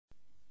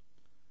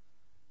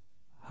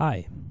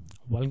Hi,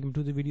 welcome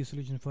to the video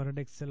solution for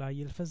Edexcel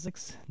IAL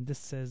Physics.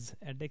 This is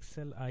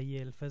Edexcel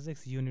IAL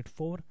Physics Unit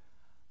 4,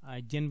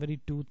 January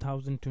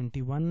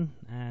 2021,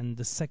 and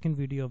the second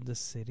video of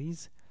this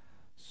series.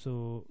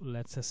 So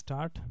let's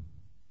start.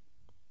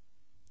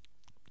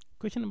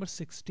 Question number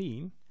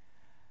 16.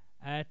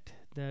 At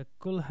the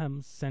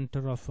Coulomb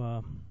Center of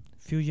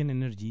Fusion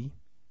Energy,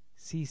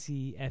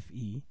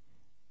 CCFE,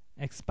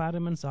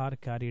 experiments are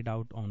carried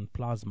out on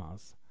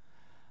plasmas.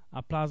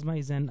 A plasma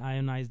is an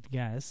ionized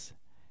gas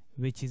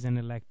which is an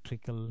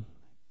electrical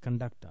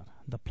conductor.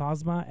 The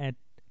plasma at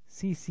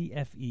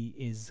CCFE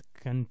is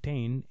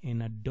contained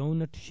in a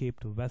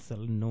donut-shaped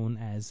vessel known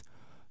as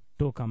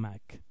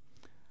tokamak.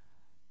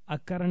 A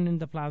current in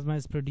the plasma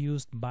is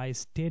produced by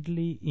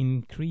steadily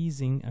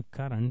increasing a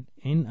current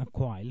in a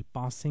coil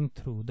passing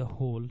through the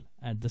hole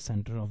at the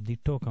center of the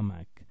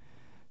tokamak.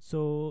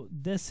 So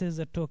this is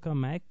a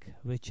tokamak,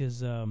 which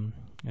is a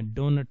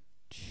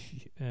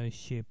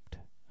donut-shaped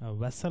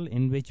vessel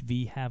in which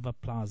we have a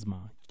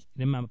plasma.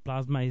 Remember,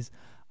 plasma is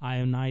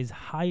ionized,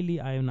 highly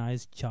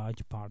ionized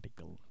charged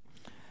particle,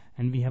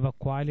 and we have a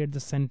coil at the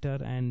center,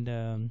 and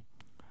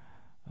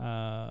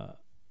the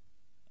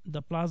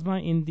plasma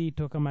in the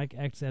tokamak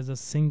acts as a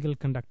single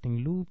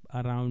conducting loop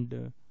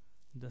around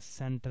the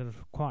center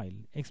coil.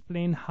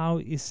 Explain how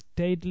is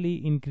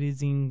steadily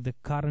increasing the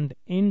current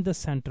in the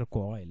center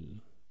coil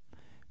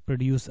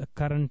produce a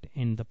current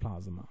in the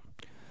plasma.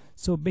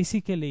 So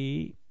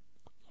basically,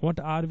 what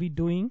are we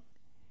doing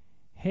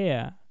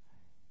here?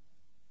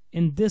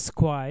 In this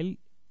coil,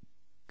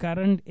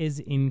 current is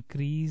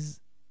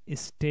increased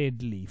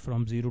steadily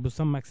from 0 to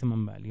some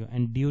maximum value,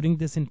 and during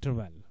this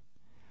interval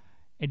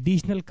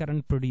additional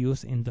current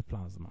produced in the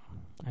plasma,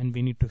 and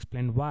we need to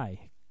explain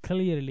why.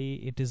 Clearly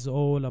it is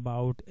all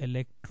about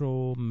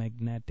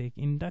electromagnetic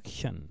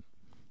induction,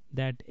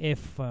 that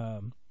if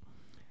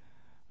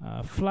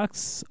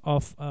flux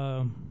of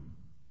a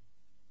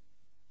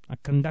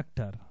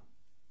conductor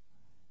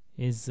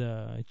is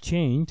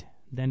changed,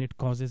 then it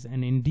causes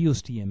an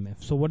induced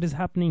EMF. So what is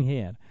happening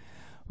here?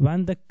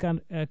 When the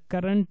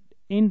current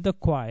in the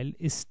coil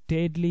is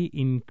steadily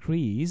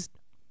increased,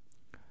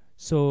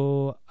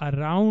 so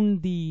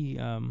around the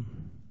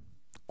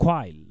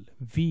coil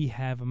we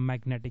have a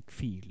magnetic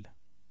field,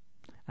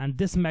 and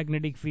this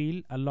magnetic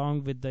field,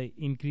 along with the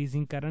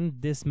increasing current,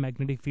 this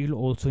magnetic field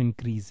also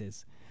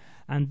increases,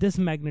 and this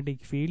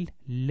magnetic field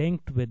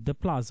linked with the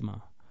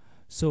plasma.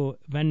 So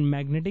when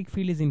magnetic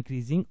field is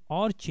increasing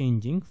or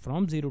changing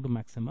from 0 to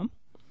maximum,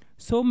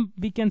 so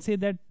we can say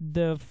that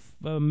the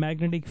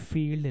magnetic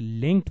field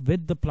linked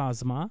with the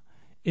plasma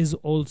is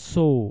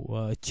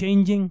also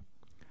changing,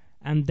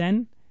 and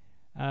then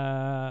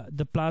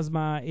the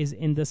plasma is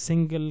in the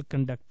single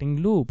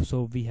conducting loop,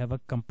 so we have a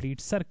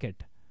complete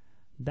circuit.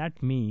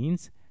 That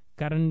means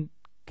current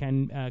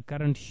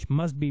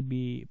must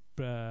be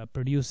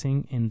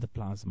producing in the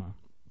plasma.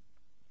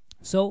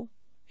 So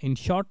in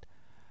short,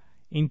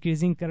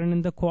 increasing current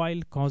in the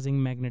coil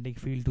causing magnetic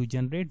field to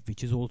generate,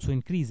 which is also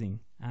increasing,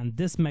 and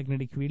this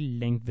magnetic field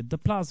linked with the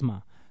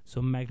plasma.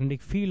 So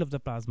magnetic field of the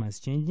plasma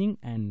is changing,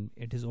 and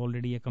it is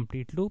already a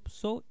complete loop,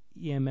 so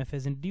EMF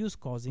is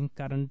induced causing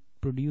current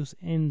produced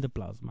in the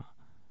plasma.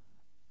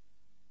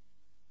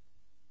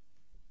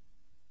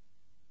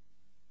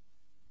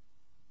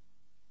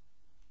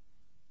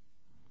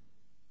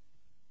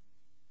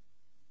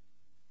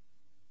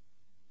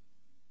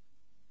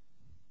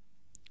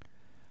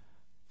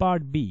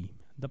 Part B.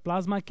 The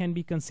plasma can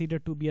be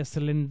considered to be a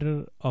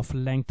cylinder of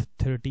length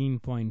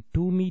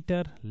 13.2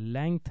 meter,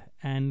 length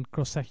and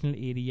cross-sectional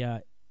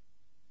area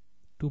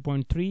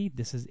 2.3.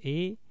 This is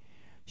A.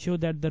 Show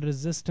that the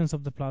resistance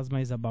of the plasma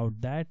is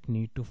about that.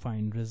 Need to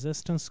find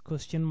resistance,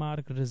 question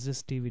mark.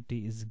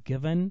 Resistivity is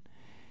given.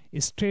 A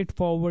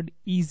straightforward,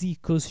 easy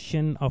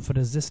question of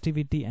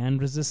resistivity and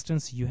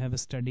resistance you have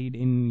studied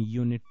in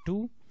Unit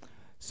 2.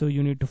 So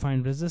you need to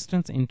find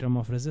resistance in terms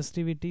of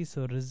resistivity.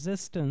 So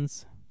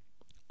resistance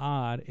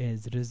R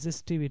is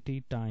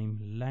resistivity time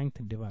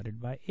length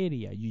divided by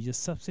area. You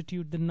just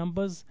substitute the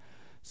numbers.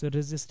 So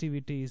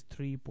resistivity is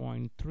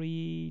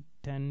 3.3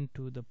 10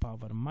 to the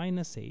power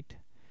minus 8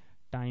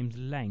 times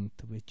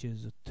length, which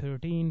is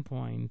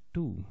 13.2.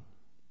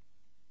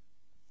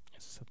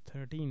 So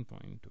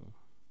 13.2,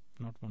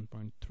 not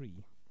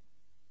 1.3.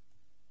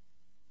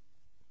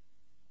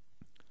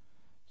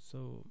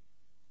 So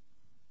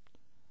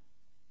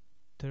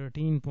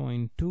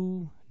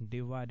 13.2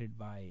 divided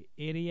by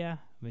area,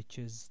 which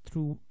is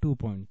through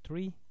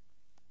 2.3,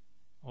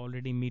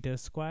 already meter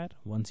square.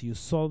 Once you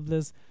solve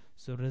this,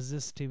 so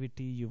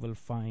resistivity you will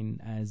find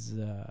as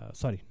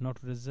sorry,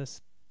 not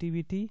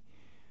resistivity,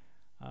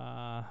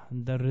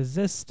 the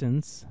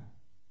resistance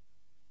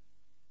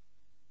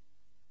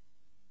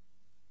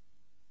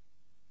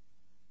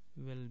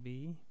will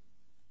be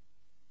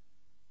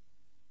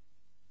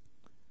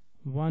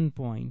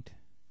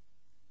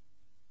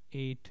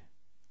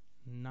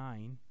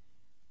 1.89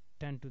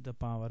 10 to the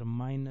power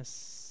minus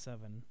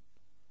 7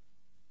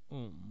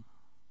 ohm.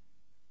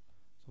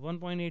 So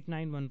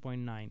 1.89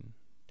 1.9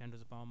 10 to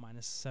the power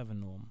minus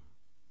 7 ohm.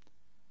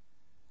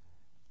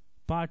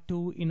 Part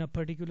 2, in a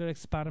particular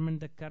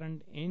experiment, the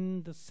current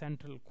in the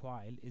central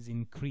coil is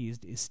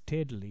increased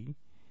steadily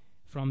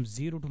from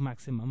 0 to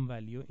maximum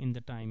value in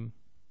the time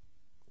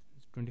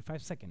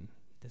 25 seconds.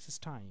 This is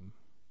time.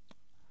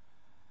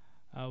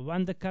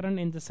 When the current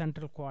in the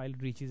central coil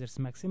reaches its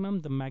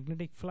maximum, the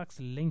magnetic flux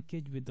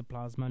linkage with the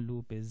plasma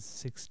loop is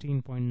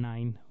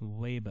 16.9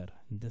 Weber.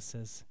 This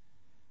is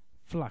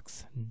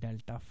flux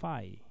delta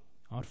phi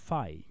or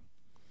phi.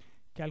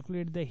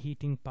 Calculate the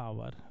heating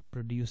power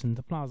produced in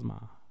the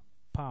plasma.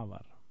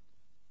 Power.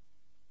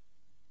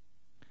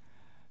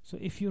 So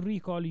if you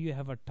recall, you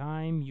have a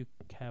time, you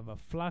have a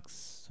flux,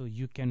 so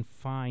you can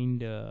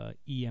find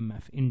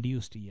EMF,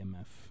 induced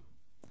EMF.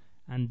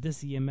 And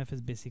this EMF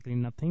is basically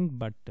nothing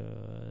but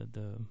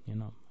the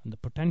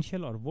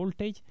potential or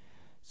voltage.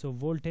 So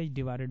voltage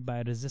divided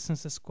by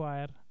resistance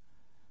square.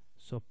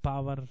 So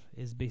power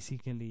is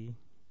basically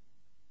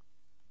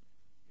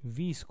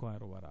V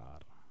square over R.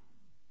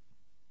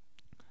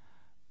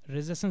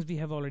 Resistance we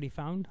have already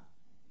found.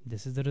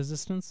 This is the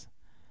resistance,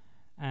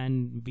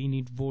 and we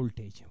need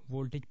voltage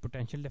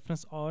potential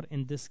difference, or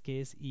in this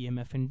case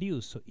EMF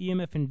induced. So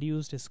EMF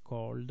induced is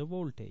called the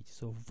voltage.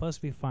 So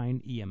first we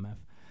find EMF.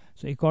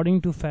 So according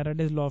to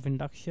Faraday's law of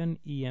induction,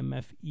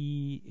 EMF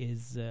E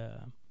is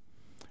a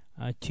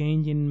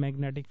change in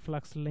magnetic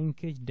flux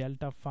linkage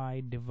delta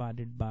phi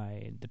divided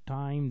by the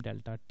time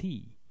delta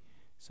t.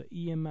 So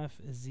EMF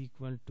is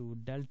equal to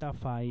delta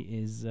phi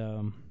is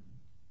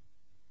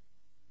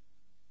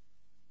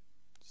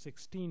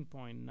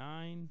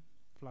 16.9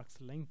 flux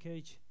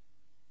linkage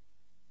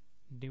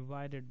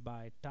divided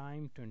by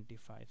time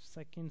 25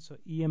 seconds. So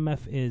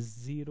EMF is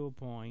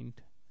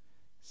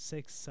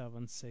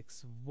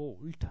 0.676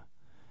 volt,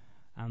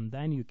 and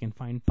then you can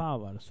find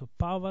power. So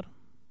power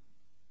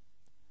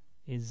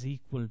is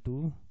equal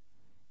to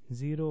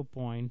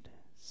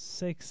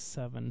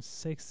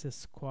 0.676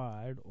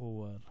 squared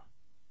over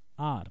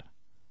R,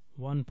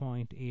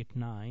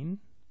 1.89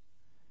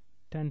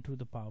 10 to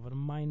the power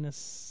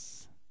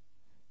minus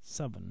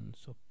 7.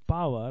 So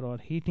power or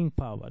heating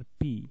power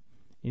P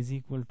is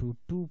equal to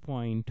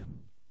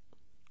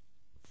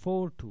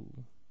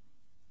 2.42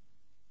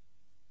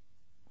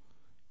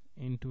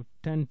 into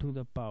 10 to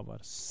the power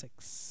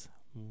 6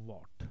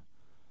 watt,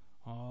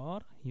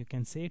 or you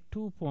can say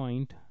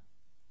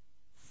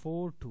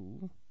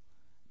 2.42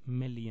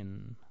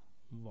 million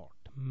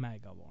watt,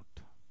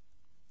 megawatt.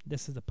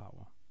 This is the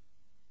power.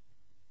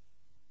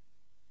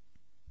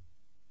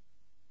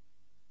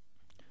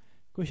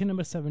 Question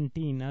number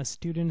 17.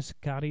 Students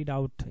carried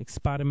out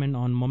experiment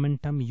on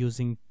momentum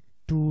using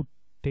 2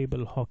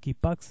 table hockey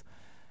pucks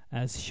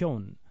as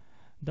shown.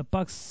 The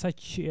pucks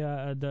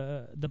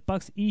the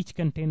pucks each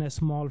contain a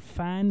small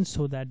fan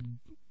so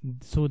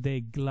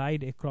they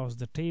glide across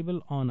the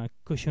table on a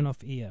cushion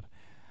of air.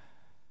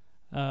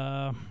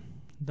 The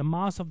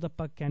mass of the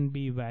puck can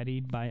be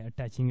varied by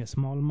attaching a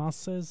small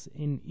masses.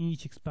 In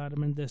each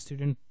experiment, the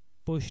student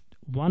pushed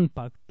one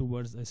puck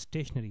towards a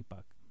stationary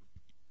puck.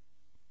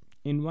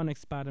 In one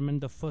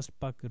experiment, the first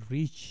puck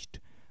reached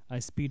a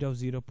speed of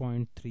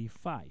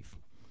 0.35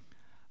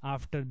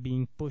 after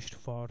being pushed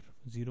for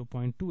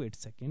 0.28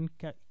 seconds.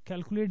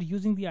 Calculate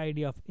using the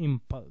idea of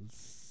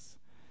impulse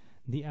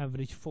the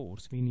average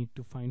force. We need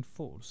to find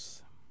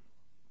force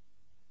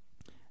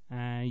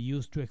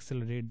used to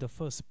accelerate the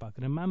first puck.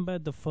 Remember,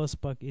 the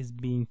first puck is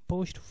being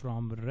pushed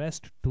from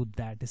rest to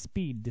that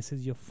speed. This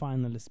is your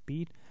final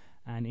speed,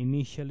 and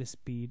initial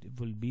speed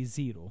will be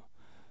 0.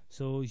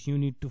 So you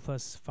need to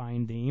first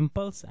find the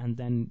impulse, and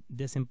then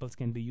this impulse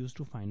can be used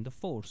to find the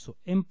force. So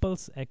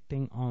impulse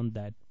acting on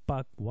that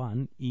puck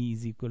 1, E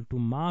is equal to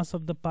mass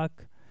of the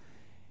puck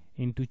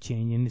into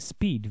change in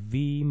speed,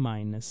 V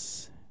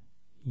minus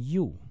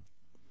U.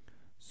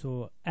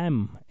 So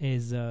M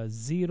is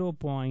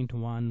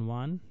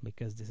 0.11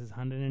 because this is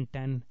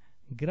 110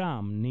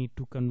 gram. Need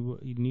to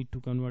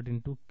convert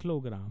into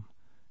kilogram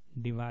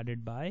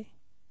divided by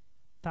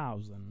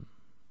 1000.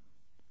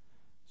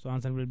 So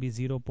answer will be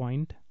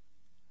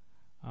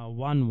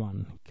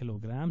 0.11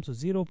 kilogram. So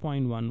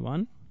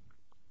 0.11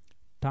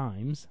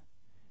 times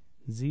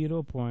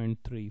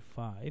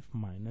 0.35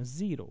 minus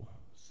 0.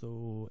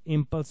 So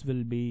impulse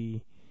will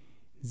be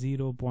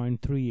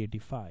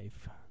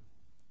 0.385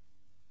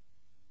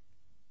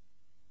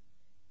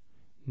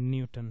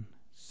 Newton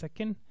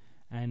second,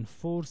 and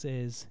force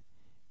is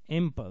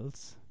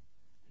impulse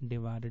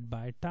divided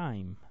by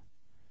time.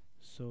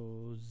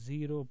 So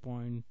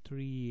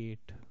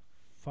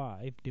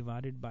 0.385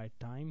 divided by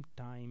time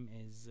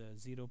is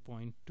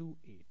 0.28.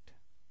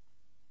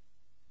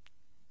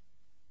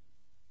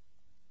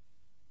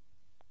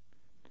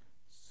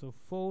 So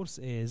force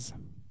is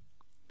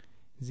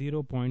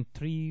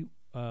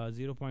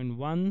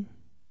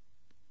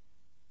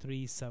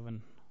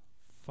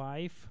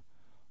 0.1375,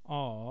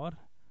 or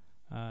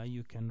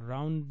you can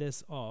round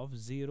this off,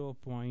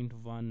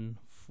 0.14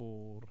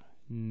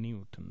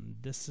 Newton.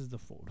 This is the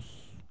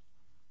force.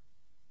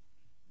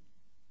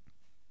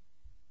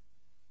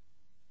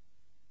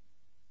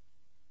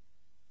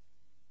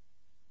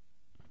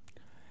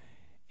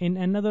 In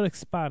another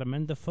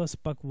experiment, the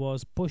first puck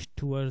was pushed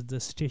towards the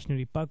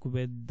stationary puck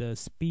with the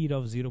speed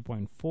of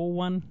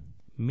 0.41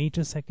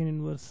 meter second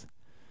inverse.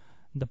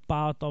 The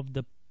path of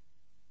the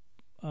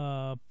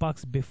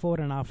pucks before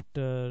and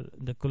after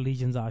the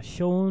collisions are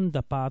shown.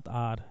 The paths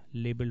are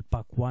labeled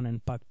puck 1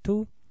 and puck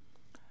 2.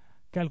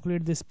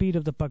 Calculate the speed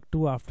of the puck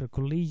 2 after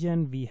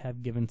collision. We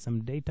have given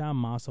some data,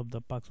 mass of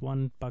the pucks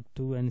 1, puck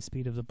 2, and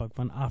speed of the puck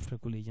 1 after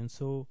collision.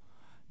 So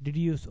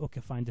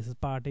okay, fine, this is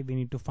part A. We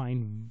need to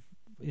find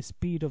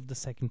speed of the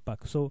second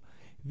puck. So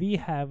we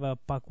have a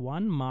puck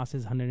 1, mass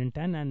is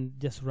 110, and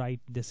just write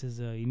this is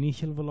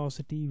initial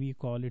velocity. We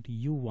call it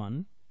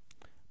u1,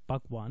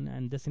 puck 1,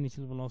 and this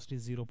initial velocity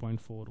is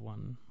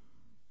 0.41.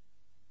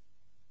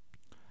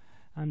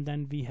 And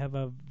then we have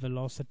a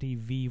velocity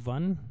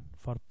v1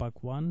 for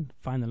puck 1,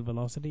 final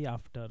velocity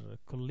after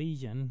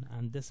collision,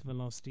 and this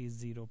velocity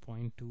is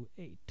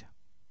 0.28.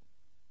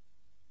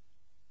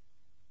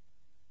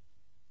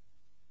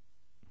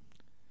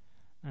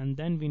 And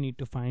then we need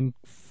to find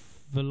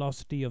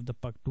velocity of the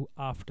puck 2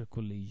 after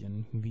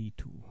collision,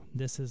 v2.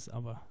 This is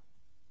our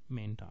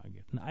main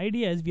target. The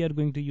idea is we are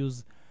going to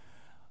use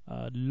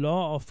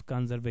law of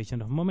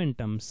conservation of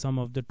momentum. Sum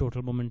of the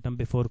total momentum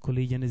before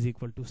collision is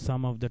equal to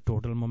sum of the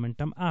total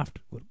momentum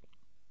after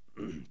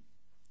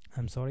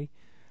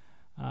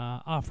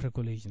after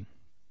collision.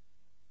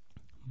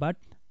 But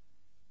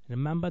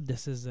remember,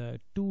 this is a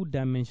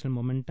two-dimensional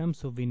momentum,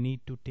 so we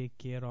need to take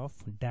care of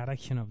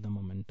direction of the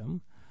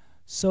momentum.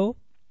 So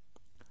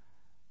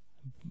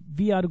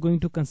we are going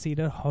to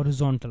consider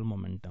horizontal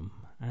momentum,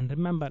 and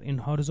remember, in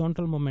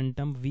horizontal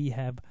momentum we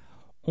have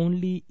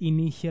only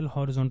initial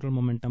horizontal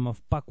momentum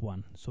of puck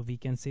 1, so we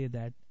can say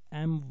that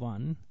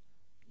m1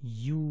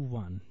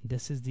 u1,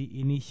 this is the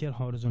initial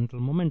horizontal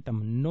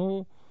momentum,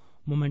 no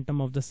momentum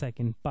of the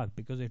second puck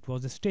because it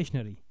was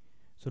stationary,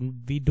 so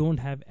we don't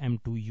have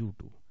m2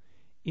 u2,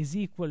 is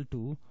equal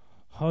to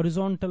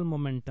horizontal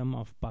momentum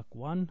of puck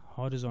 1,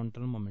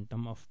 horizontal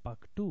momentum of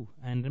puck 2.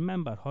 And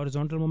remember,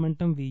 horizontal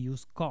momentum we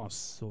use cos,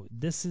 so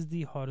this is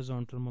the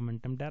horizontal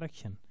momentum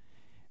direction,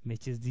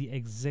 which is the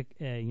exact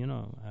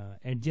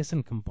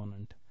adjacent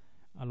component.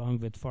 Along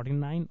with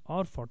 49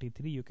 or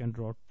 43, you can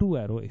draw two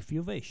arrows if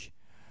you wish.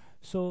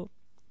 So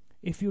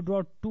if you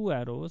draw two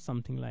arrows,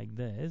 something like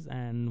this,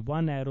 and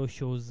one arrow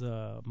shows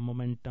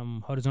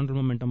momentum, horizontal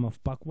momentum of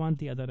puck 1,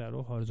 the other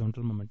arrow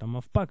horizontal momentum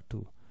of puck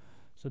 2.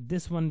 So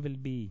this one will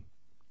be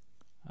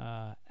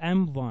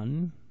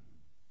m1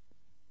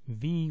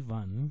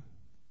 v1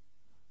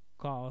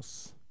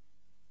 cos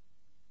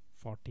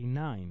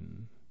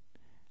 49,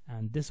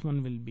 and this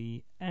one will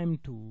be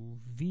m2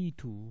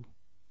 v2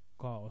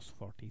 cos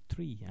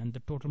 43, and the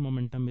total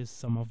momentum is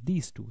sum of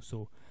these two.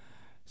 So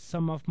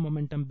sum of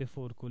momentum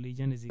before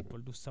collision is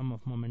equal to sum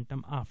of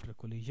momentum after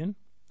collision.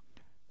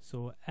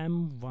 So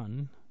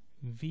m1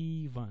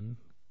 v1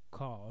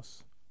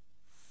 cos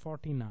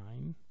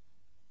 49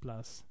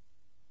 plus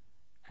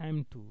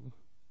m2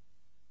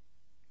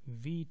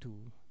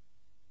 v2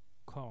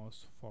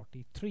 cos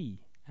 43,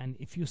 and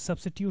if you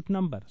substitute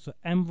number, so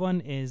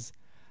m1 is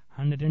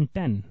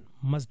 110,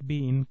 must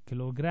be in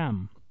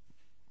kilogram,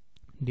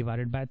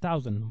 divided by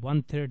 1000,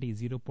 130,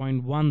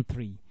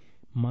 0.13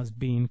 must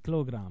be in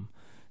kilogram.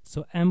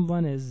 So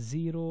m1 is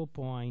 0.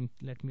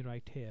 Let me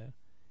write here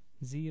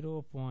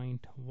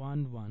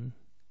 0.11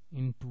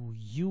 into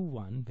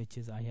u1, which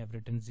is I have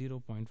written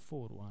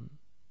 0.41,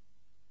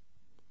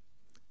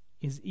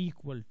 is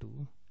equal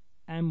to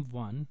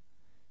m1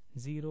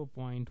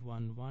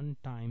 0.11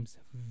 times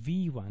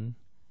v1,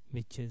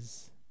 which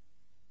is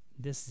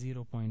this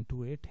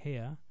 0.28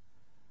 here,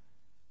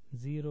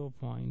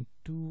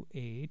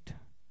 0.28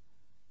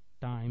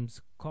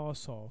 times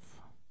cos of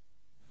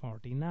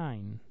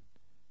 49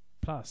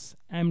 plus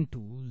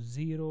m2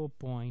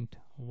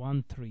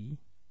 0.13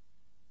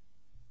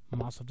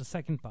 mass of the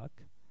second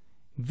puck.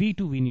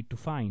 v2 we need to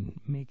find,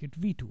 make it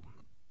v2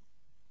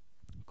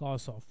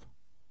 cos of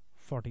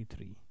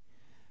 43.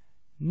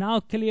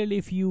 Now clearly,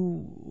 if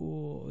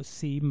you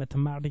see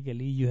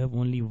mathematically, you have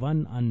only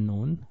one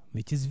unknown,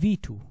 which is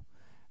v2,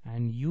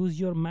 and use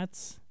your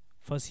maths.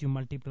 First you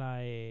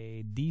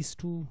multiply these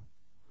two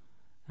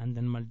and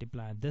then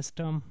multiply this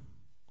term,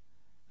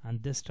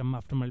 and this term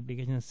after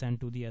multiplication is sent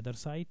to the other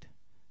side,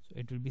 so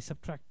it will be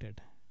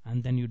subtracted,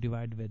 and then you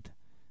divide with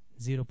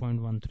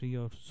 0.13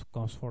 or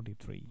cos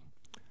 43.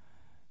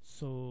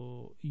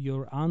 So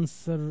your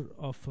answer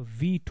of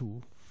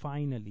v2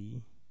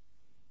 finally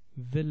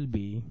will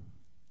be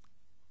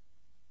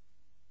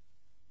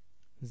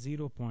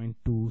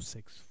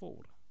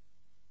 0.264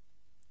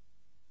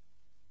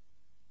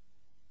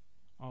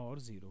 or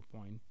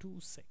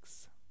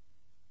 0.26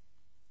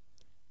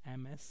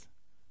 ms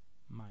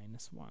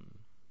minus 1.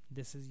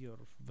 This is your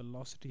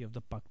velocity of the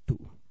puck 2.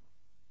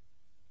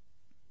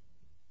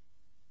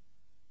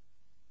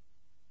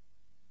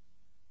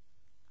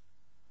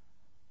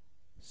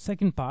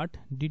 Second part,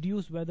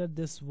 deduce whether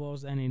this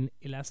was an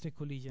elastic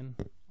collision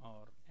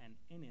or an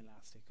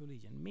inelastic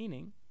collision,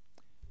 meaning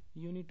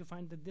you need to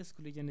find that this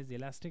collision is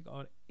elastic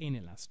or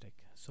inelastic.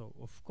 So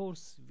of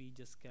course we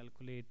just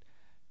calculate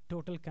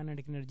total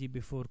kinetic energy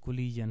before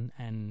collision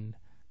and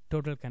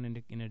total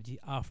kinetic energy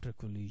after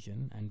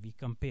collision, and we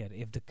compare.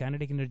 If the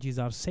kinetic energies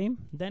are same,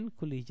 then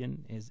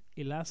collision is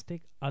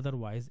elastic,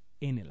 otherwise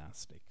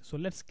inelastic. So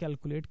let's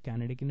calculate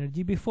kinetic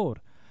energy before.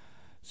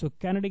 So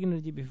kinetic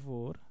energy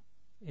before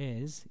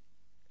is,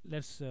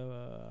 let's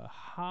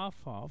half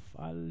of,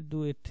 I'll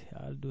do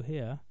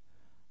here,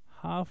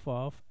 half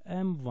of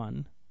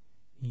m1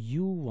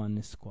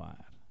 u1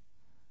 square.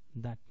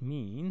 That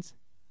means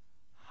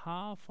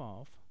half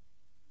of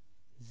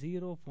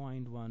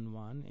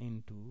 0.11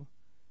 into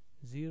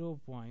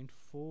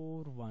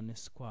 0.41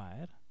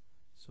 square.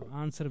 So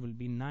answer will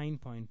be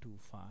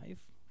 9.25,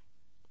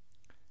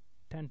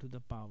 10 to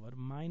the power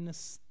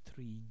minus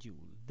 3 joule.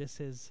 This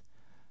is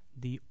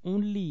the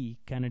only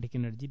kinetic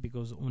energy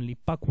because only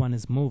puck 1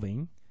 is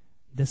moving.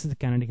 This is the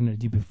kinetic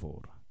energy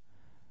before.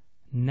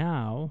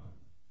 Now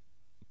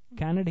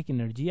kinetic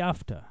energy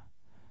after.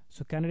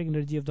 So kinetic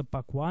energy of the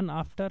puck 1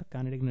 after,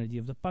 kinetic energy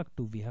of the puck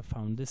 2. We have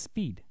found the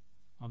speed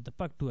of the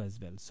puck 2 as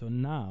well. So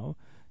now,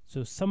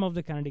 so sum of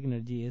the kinetic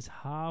energy is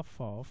half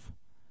of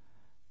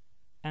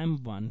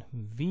m1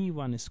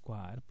 v1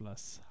 square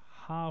plus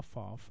half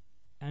of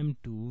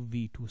m2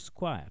 v2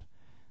 square.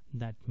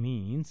 That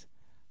means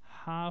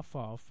half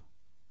of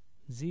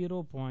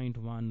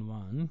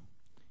 0.11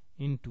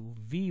 into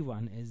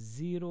v1 is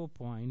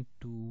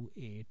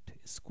 0.28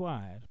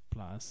 square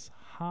plus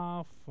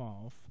half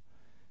of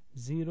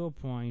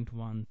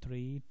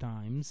 0.13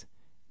 times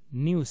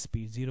new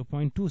speed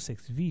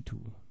 0.26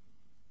 v2.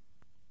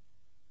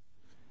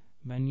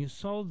 When you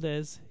solve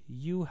this,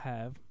 you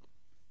have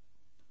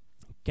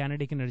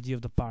kinetic energy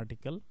of the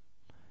particle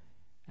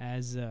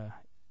as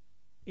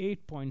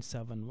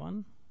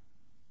 8.71,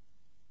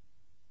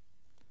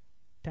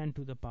 10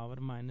 to the power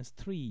minus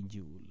 3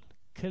 joule.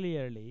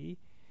 Clearly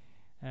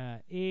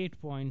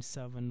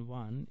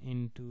 8.71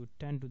 into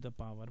 10 to the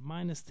power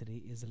minus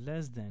 3 is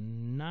less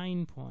than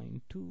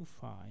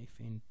 9.25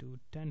 into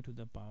 10 to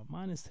the power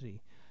minus 3.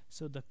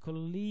 So the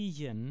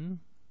collision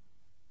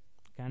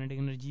kinetic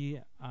energy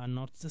are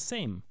not the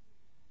same.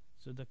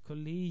 So the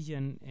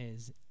collision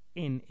is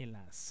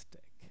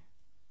inelastic.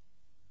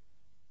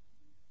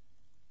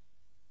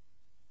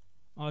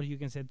 Or you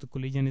can say the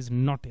collision is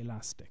not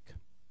elastic.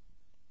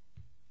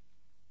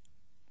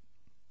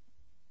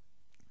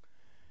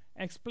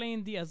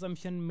 Explain the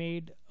assumption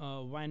made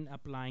when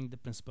applying the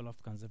principle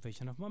of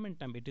conservation of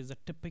momentum. It is a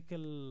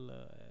typical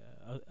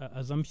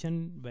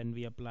assumption when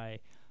we apply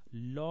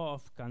law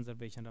of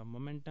conservation of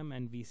momentum,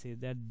 and we say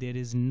that there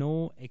is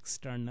no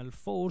external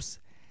force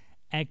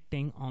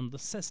acting on the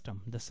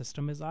system. The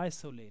system is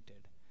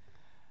isolated.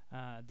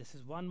 This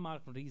is 1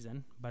 mark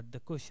reason, but the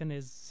question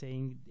is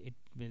saying it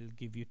will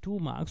give you 2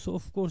 marks. So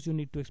of course you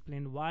need to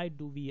explain why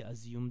do we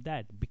assume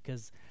that,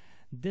 because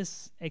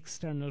this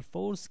external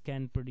force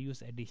can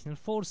produce additional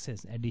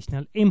forces,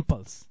 additional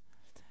impulse,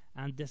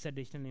 and this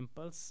additional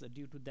impulse,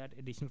 due to that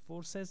additional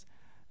forces,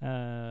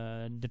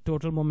 the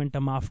total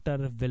momentum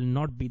after will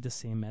not be the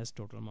same as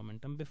total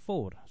momentum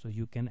before. So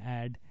you can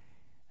add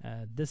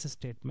this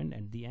statement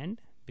at the end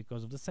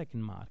because of the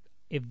 2nd mark.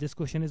 If this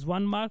question is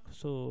 1 mark,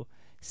 so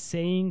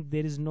saying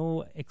there is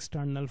no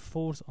external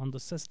force on the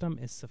system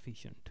is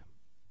sufficient.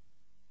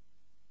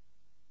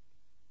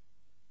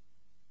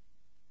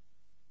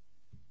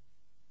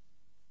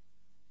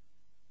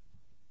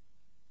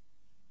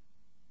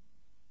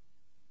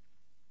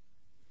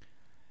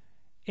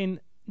 In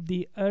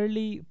the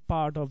early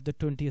part of the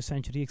 20th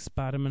century,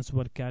 experiments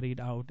were carried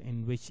out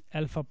in which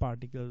alpha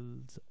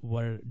particles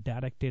were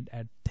directed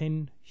at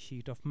thin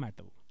sheet of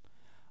metal.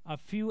 A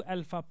few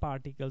alpha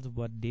particles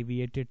were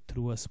deviated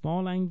through a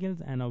small angle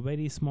and a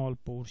very small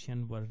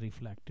portion were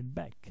reflected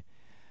back.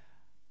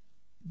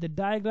 The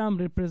diagram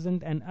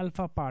represents an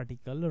alpha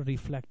particle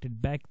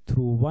reflected back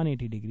through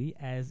 180 degrees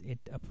as it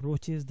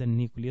approaches the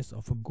nucleus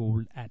of a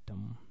gold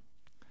atom.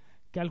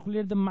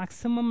 Calculate the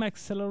maximum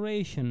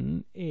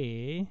acceleration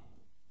A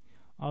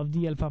of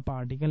the alpha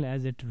particle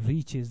as it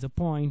reaches the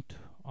point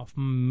of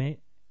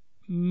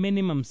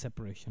minimum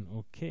separation,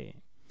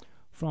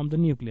 from the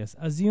nucleus.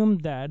 Assume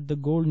that the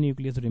gold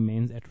nucleus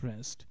remains at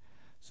rest.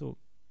 So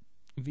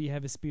we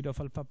have a speed of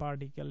alpha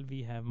particle,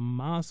 we have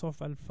mass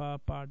of alpha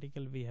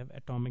particle, we have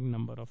atomic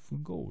number of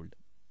gold.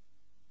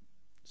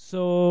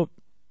 So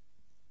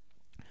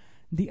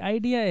the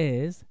idea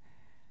is,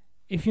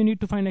 if you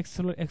need to find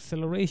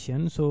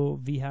acceleration, so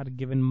we are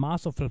given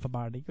mass of alpha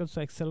particle,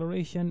 so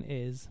acceleration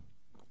is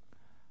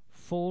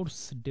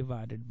force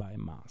divided by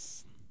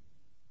mass,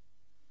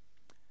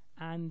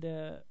 and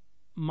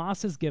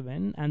mass is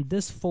given, and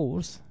this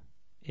force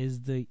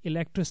is the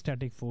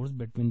electrostatic force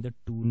between the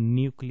 2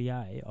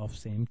 nuclei of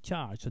same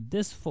charge. So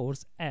this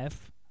force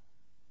F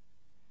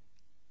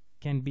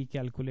can be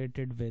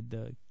calculated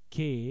with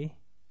K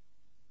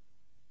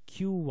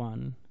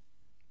Q1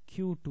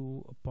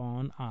 Q2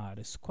 upon R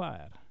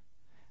square.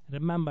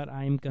 Remember,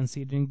 I am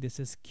considering this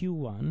is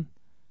Q1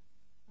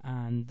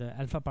 and the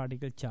alpha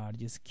particle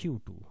charge is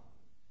Q2.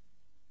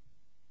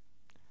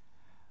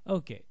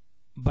 Okay,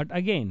 but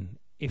again,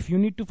 if you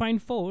need to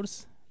find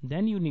force,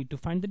 then you need to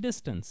find the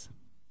distance.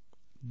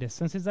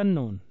 Distance is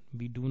unknown.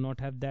 We do not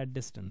have that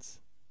distance.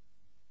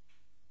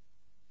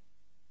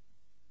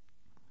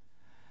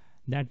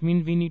 That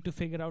means we need to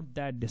figure out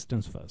that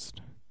distance first.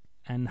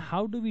 And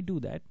how do we do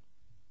that?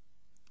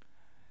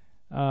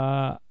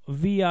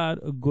 We are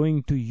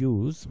going to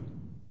use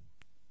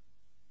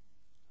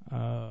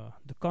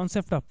the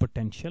concept of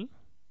potential.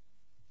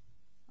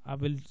 I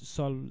will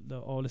solve the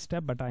all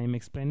step, but I am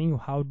explaining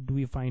how do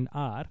we find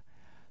R.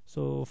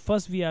 So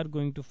first we are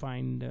going to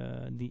find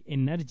the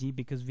energy,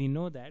 because we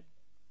know that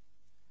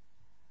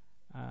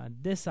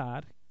this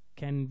R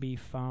can be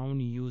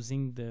found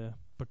using the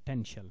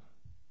potential.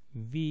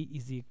 V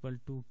is equal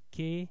to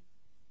K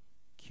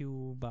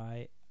Q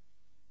by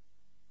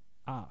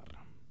R.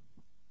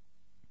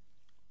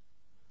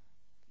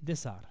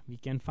 This R we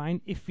can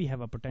find if we have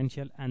a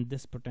potential, and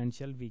this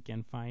potential we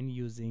can find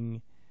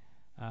using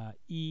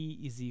E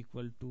is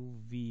equal to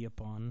V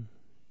upon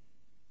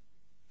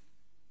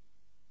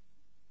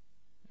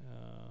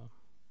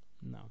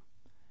now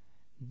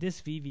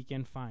this V we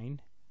can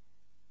find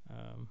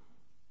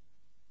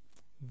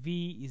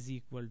V is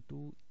equal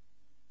to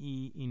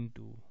E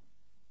into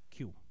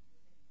Q.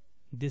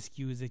 This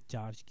Q is a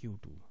charge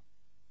Q2.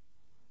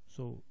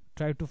 So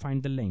try to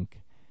find the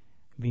link.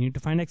 We need to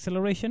find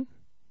acceleration,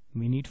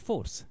 we need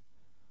force.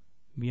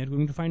 We are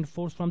going to find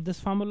force from this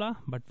formula,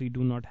 but we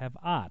do not have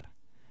R.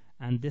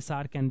 And this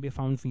R can be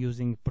found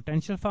using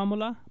potential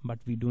formula, but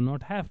we do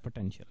not have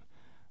potential.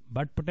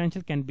 But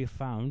potential can be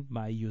found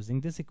by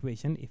using this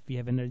equation if we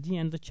have energy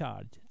and the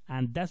charge.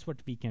 And that's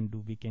what we can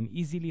do. We can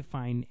easily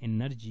find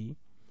energy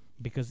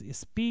because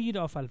speed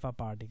of alpha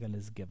particle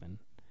is given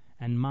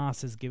and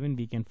mass is given.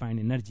 We can find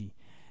energy,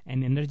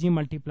 and energy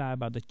multiplied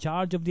by the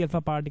charge of the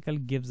alpha particle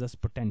gives us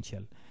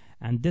potential,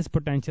 and this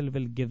potential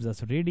will gives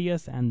us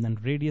radius, and then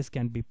radius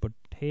can be put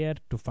here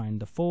to find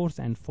the force,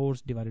 and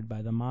force divided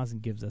by the mass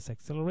gives us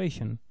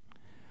acceleration.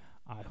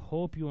 I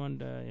hope you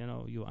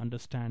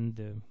understand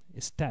the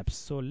steps.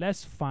 So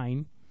let's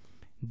find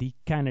the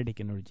kinetic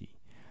energy.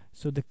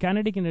 So the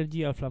kinetic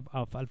energy of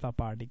alpha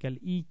particle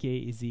Ek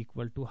is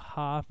equal to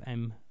half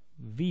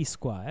mv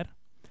square.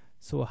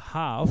 So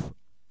half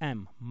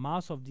m,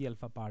 mass of the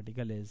alpha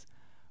particle, is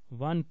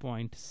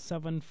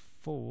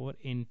 1.74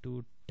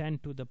 into 10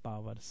 to the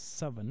power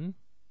 7.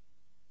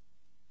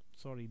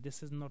 Sorry,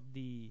 this is not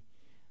the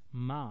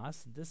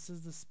mass, this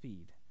is the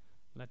speed.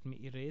 Let me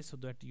erase so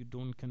that you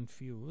don't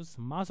confuse.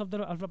 Mass of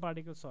the alpha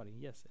particle, sorry,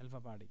 yes,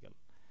 alpha particle.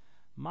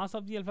 Mass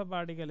of the alpha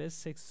particle is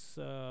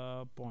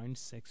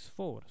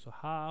 6.64. So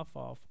half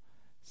of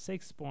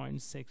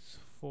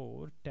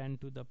 6.64 10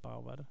 to the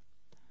power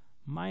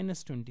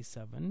minus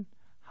 27,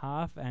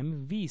 half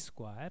mv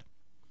square.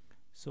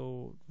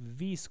 So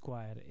v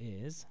square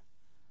is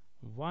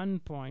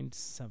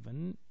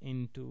 1.7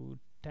 into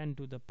 10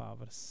 to the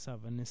power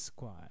 7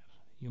 square.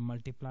 You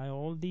multiply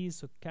all these,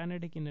 so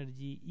kinetic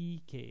energy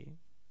Ek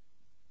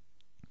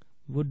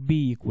would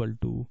be equal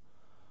to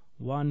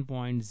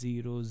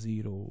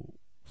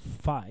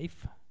 1.005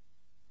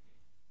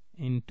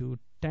 into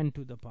 10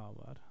 to the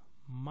power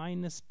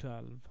minus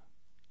 12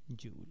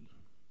 joule.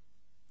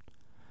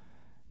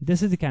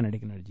 This is the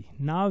kinetic energy.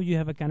 Now you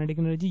have a kinetic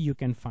energy, you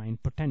can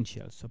find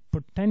potential. So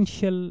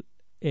potential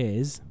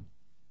is,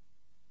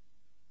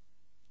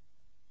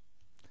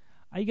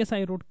 I guess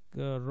I wrote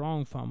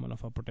wrong formula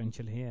for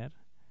potential here,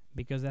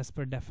 because as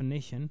per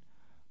definition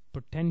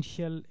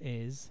potential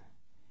is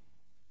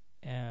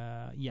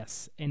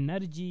yes,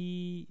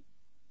 energy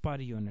per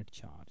unit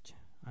charge.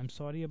 I'm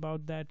sorry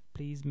about that.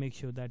 Please make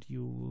sure that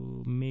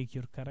you make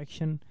your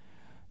correction.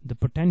 The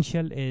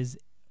potential is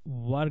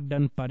work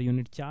done per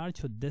unit charge,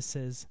 so this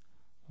is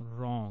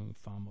wrong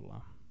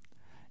formula.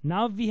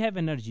 Now we have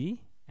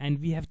energy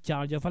and we have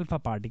charge of alpha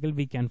particle,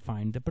 we can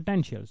find the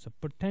potential. So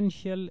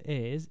potential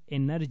is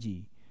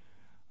energy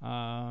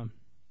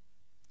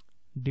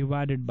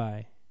divided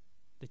by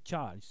the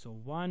charge. So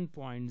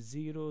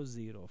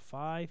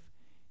 1.005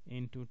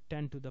 into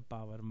 10 to the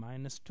power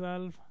minus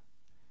 12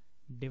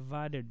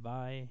 divided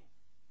by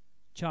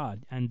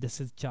charge, and this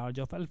is charge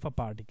of alpha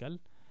particle,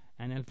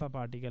 and alpha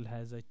particle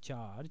has a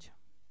charge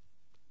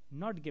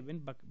not given,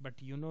 but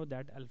you know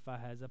that alpha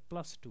has a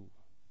 +2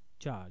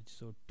 charge,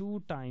 so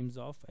 2 times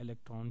of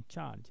electron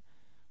charge,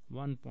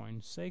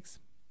 1.6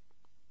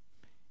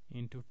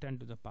 into 10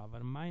 to the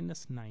power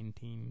minus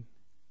 19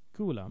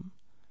 coulomb,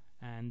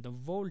 and the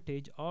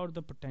voltage or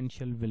the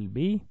potential will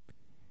be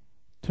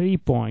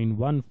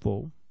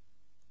 3.14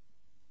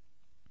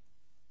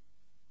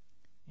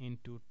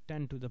 into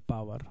 10 to the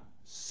power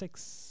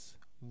 6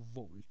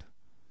 volt.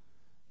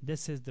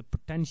 This is the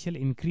potential,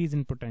 increase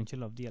in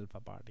potential of the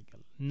alpha particle.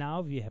 Now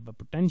we have a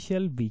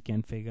potential, we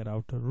can figure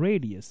out a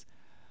radius.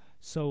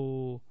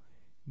 So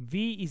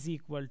V is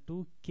equal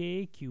to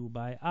KQ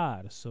by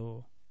R.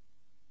 So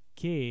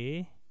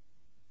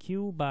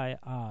KQ by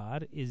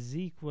R is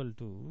equal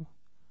to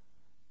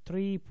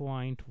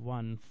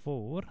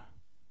 3.14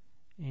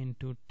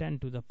 into 10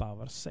 to the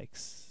power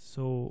 6.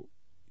 So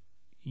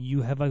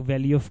you have a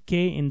value of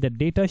K in the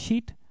data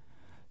sheet.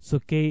 So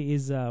K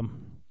is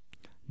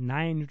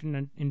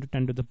 9 into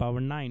 10 to the power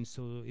 9.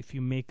 So if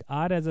you make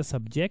R as a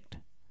subject,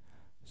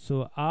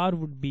 so R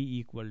would be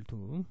equal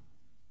to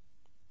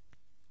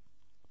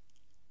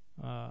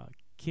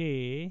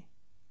K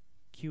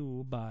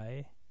Q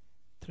by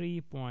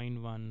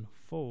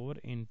 3.14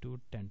 into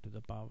 10 to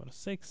the power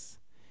 6.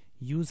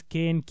 Use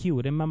K and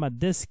Q. Remember,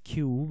 this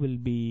Q will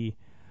be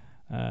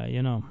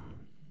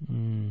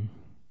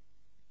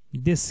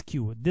this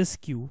Q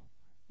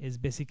is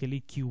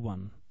basically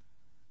Q1.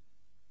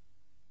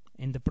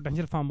 In the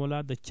potential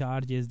formula, the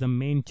charge is the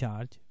main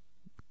charge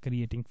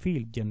creating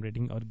field,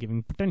 generating or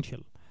giving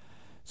potential.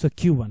 So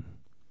Q1.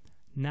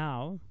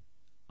 Now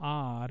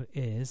R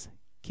is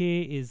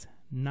K is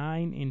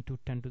 9 into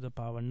 10 to the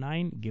power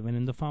 9 given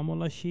in the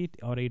formula sheet,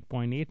 or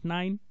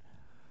 8.89,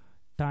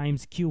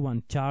 times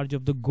Q1, charge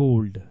of the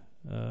gold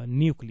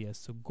nucleus.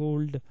 So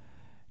gold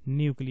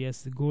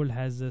nucleus, gold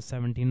has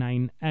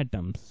 79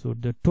 atoms, so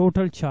the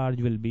total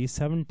charge will be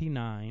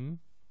 79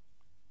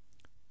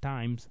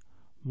 times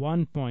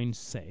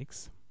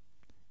 1.6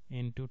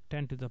 into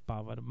 10 to the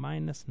power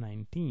minus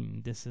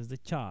 19. This is the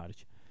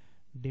charge,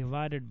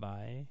 divided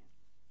by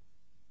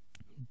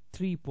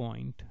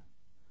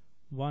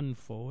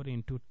 3.14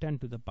 into 10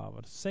 to the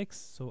power 6.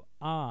 So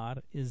R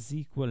is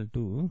equal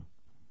to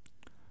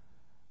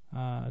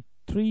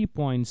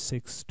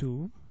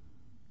 3.62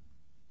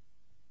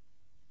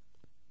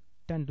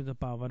 10 to the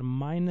power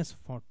minus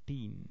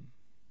 14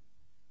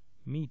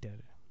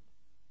 meter.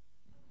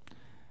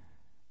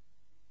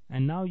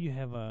 And now you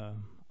have a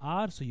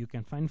R, so you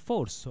can find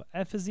force. So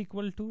F is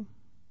equal to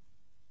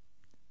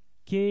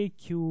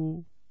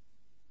KQ1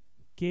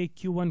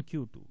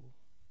 Q2.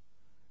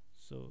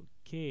 So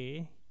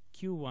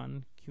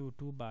KQ1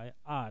 Q2 by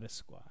R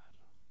square.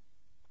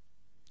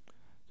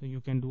 So you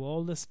can do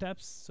all the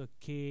steps. So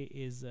K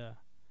is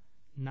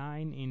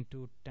 9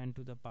 into 10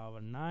 to the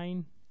power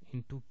 9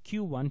 into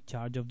Q1,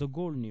 charge of the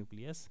gold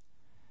nucleus,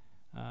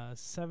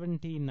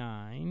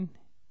 79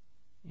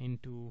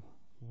 into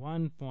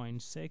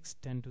 1.6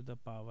 10 to the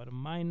power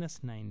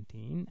minus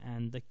 19,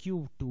 and the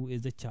Q2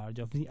 is the charge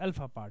of the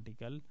alpha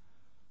particle,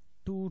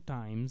 2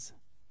 times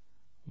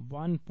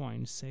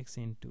 1.6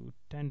 into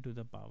 10 to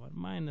the power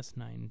minus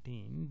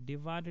 19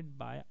 divided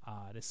by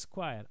R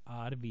square.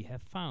 R we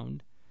have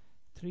found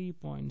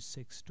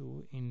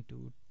 3.62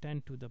 into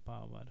 10 to the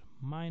power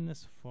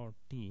minus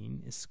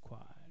 14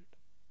 squared.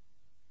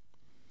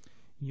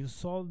 You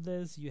solve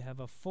this, you have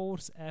a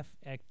force F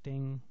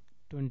acting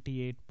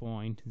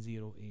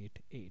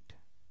 28.088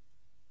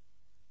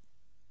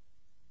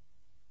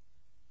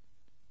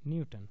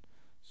 Newton.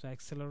 So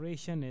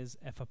acceleration is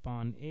F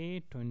upon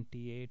A,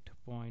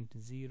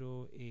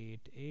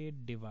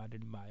 28.088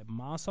 divided by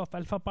mass of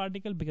alpha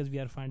particle, because we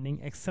are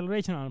finding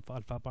acceleration of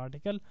alpha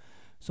particle.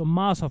 So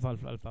mass of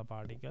alpha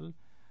particle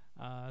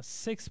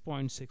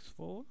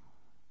 6.64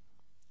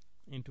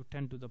 into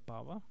 10 to the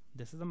power,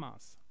 this is the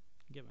mass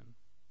given,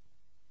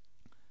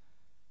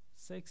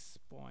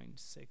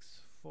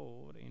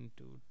 6.64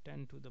 into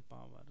 10 to the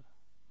power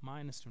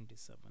minus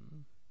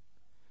 27.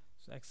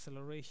 So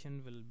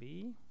acceleration will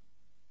be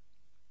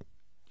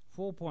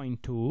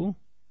 4.2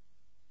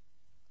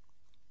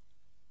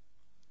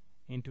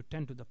 into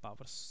 10 to the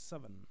power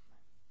 7,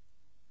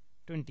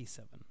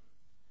 27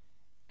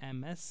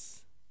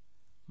 ms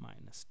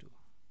minus 2.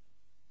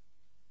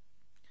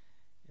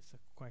 It's a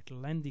quite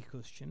lengthy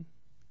question.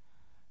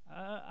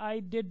 I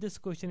did this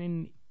question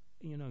in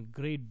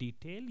great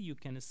detail. You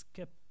can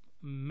skip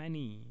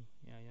many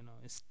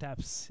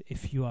steps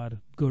if you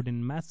are good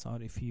in maths, or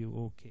if you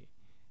okay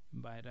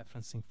by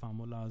referencing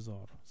formulas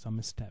or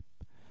some step.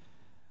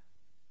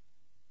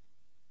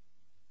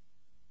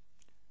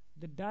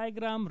 The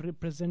diagram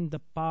represents the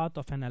path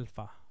of an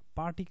alpha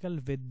particle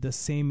with the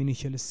same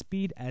initial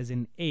speed as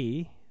in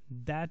A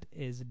that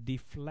is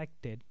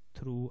deflected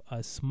through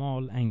a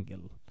small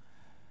angle.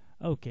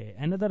 Okay,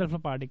 another alpha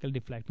particle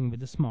deflecting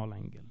with a small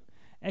angle.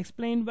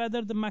 Explain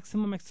whether the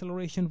maximum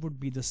acceleration would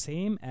be the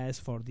same as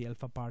for the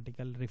alpha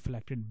particle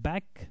reflected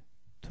back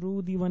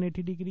through the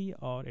 180 degree,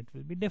 or it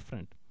will be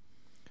different.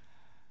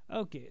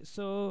 Okay,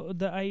 so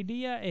the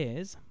idea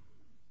is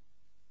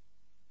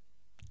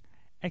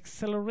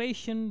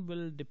acceleration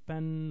will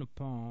depend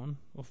upon,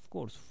 of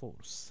course,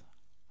 force.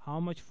 How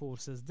much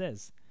force is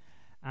this?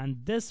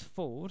 And this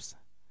force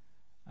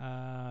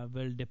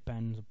will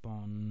depend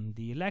upon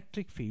the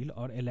electric field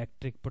or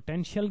electric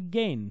potential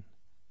gain,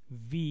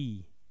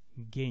 V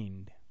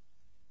gained.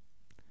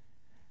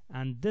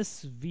 And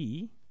this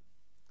V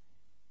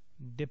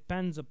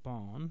depends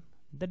upon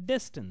the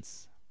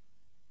distance,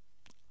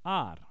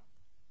 R.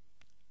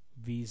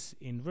 V is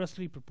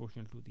inversely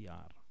proportional to the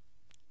R.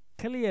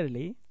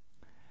 Clearly,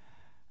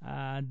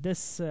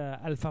 this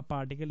alpha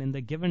particle in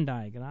the given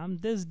diagram,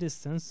 this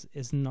distance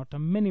is not a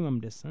minimum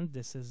distance,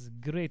 this is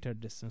greater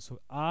distance. So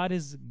R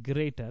is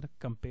greater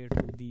compared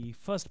to the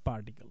first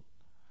particle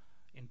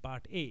in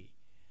part A.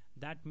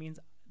 That means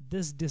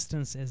this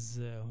distance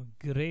is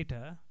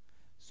greater,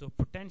 so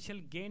potential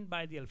gained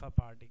by the alpha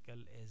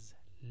particle is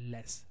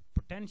less.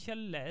 Potential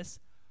less,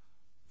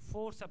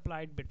 force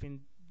applied between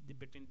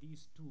between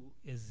these two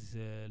is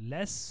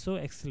less, so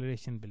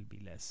acceleration will be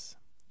less.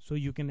 So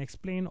you can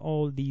explain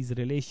all these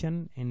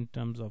relation in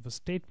terms of a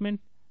statement.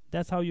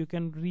 That's how you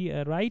can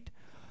write.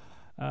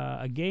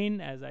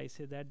 Again, as I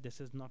say, that this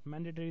is not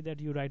mandatory that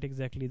you write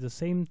exactly the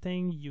same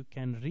thing. You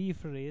can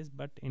rephrase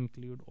but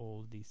include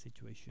all the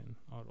situation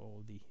or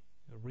all the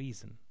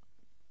reason.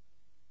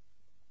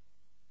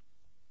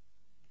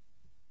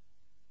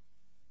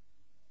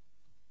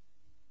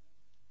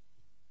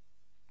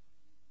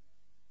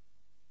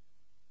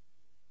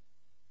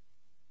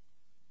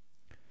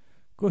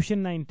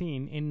 Question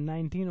 19. In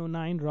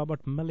 1909,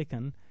 Robert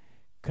Millikan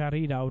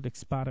carried out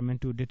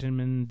experiment to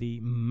determine the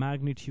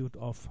magnitude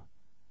of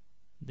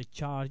the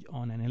charge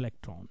on an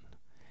electron.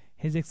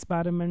 His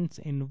experiments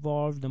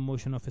involved the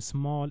motion of a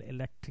small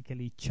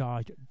electrically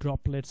charged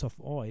droplets of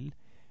oil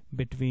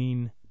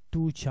between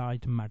two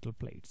charged metal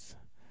plates.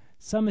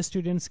 Some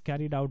students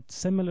carried out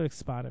similar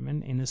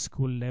experiment in a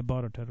school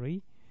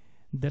laboratory.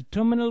 The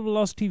terminal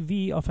velocity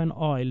v of an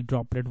oil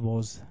droplet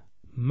was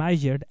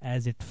measured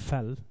as it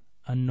fell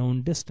a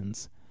known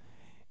distance.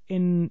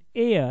 In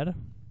air,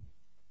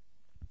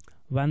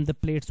 when the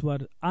plates were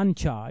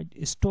uncharged,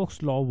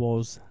 Stokes' law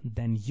was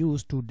then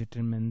used to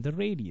determine the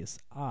radius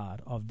r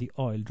of the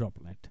oil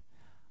droplet.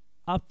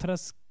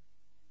 Upthrust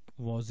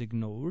was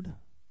ignored.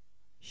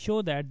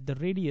 Show that the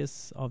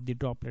radius of the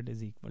droplet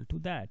is equal to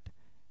that,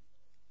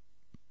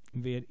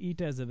 where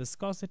eta is the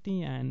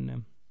viscosity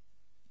and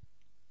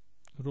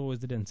rho is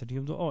the density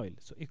of the oil.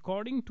 So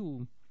according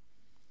to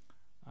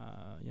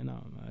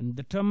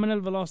the terminal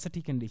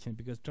velocity condition,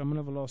 because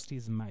terminal velocity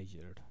is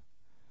measured,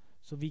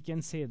 so we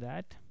can say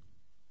that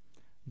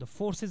the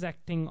force is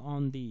acting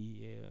on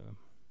the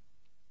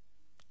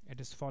it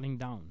is falling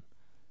down,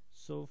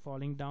 so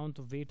falling down,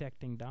 the weight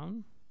acting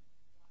down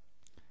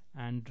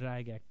and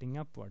drag acting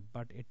upward,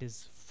 but it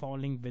is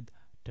falling with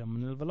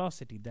terminal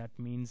velocity. That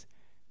means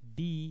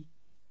d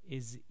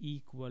is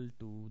equal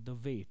to the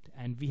weight,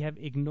 and we have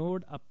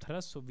ignored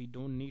upthrust, so we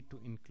don't need to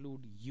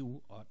include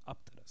u or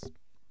upthrust.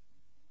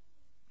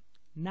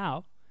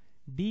 Now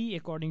d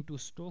according to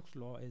Stokes'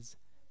 law is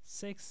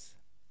 6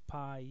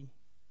 pi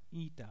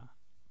eta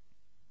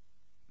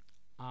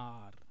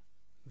r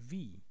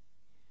v,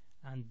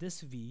 and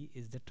this v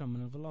is the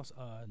terminal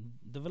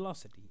the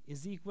velocity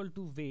is equal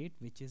to weight,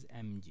 which is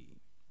mg.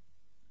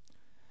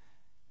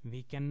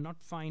 We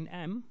cannot find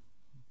m.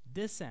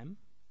 This m,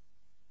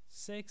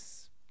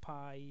 6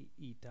 pi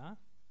eta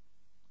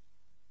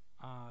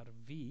r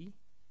v,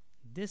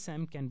 this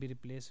m can be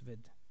replaced with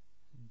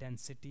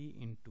density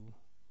into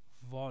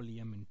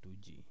volume into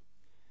g.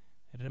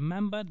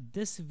 Remember,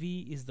 this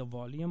v is the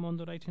volume on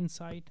the right hand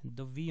side,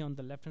 the v on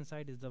the left hand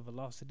side is the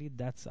velocity.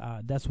 That's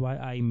why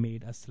I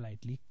made a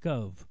slightly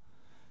curve,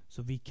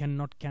 so we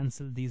cannot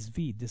cancel these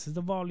v. This is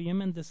the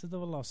volume and this is the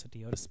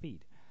velocity or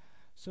speed.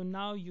 So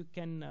now you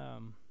can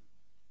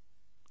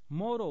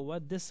moreover,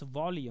 this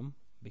volume,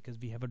 because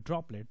we have a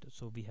droplet,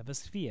 so we have a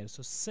sphere,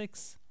 so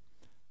 6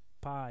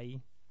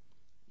 pi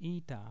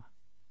eta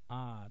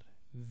r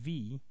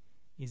v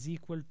is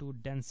equal to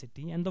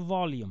density and the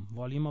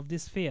volume of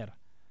this sphere,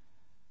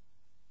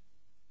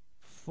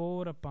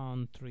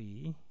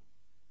 4/3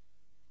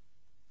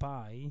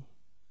 pi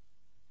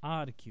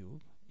r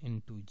cube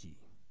into g.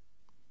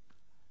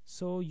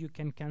 So you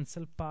can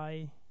cancel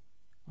pi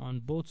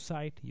on both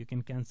sides, you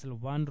can cancel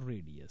one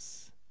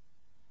radius.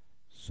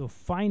 So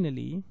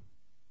finally,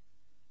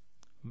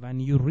 when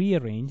you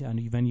rearrange and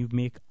when you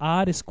make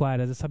r square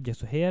as a subject,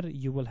 so here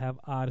you will have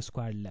r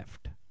square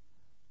left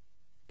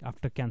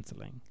after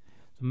cancelling.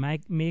 So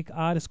make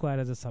r square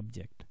as a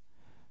subject.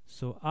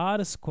 So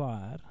r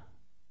square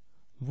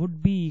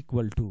would be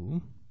equal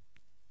to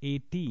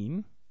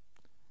 18,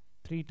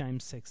 3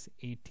 times 6,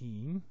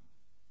 18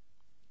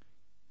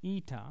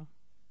 eta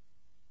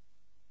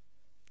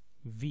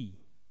v,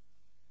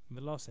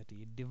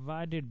 velocity,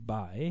 divided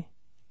by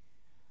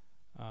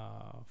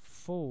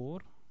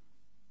 4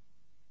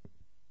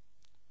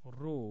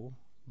 rho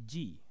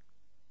g,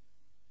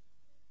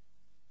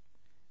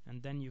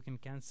 and then you can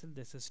cancel.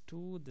 This is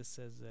 2, this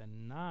is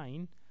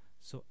 9,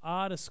 so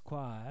r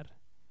square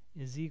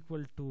is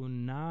equal to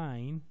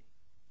 9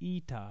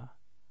 eta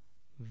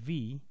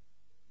v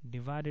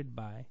divided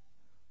by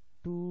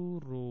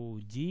 2 rho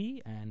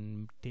g,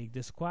 and take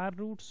the square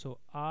root, so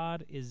r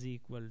is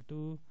equal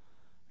to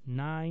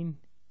 9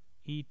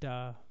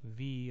 eta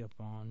v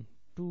upon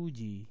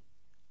 2g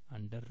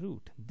under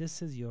root.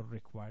 This is your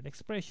required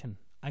expression.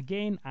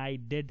 Again, I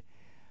did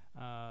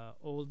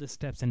all the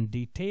steps in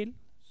detail,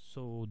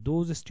 so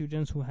those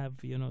students who have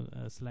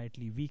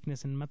slightly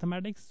weakness in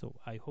mathematics, so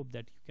I hope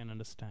that you can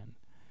understand,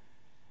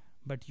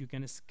 but you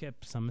can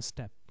skip some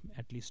step,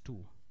 at least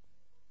 2.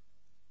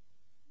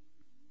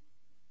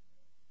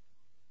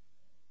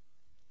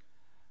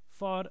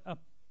 For a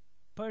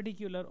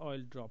particular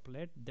oil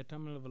droplet, the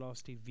terminal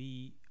velocity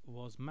v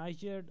was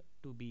measured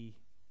to be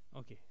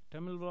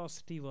terminal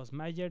velocity was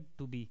measured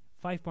to be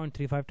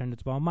 5.35 10 to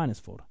the power minus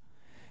 4.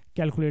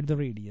 Calculate the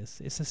radius.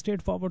 It's a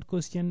straightforward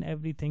question.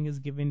 Everything is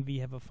given. We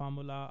have a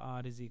formula.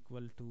 R is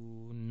equal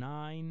to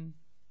 9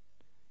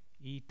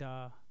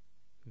 eta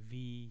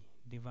V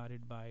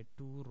divided by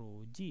 2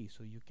 rho G.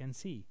 So you can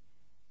see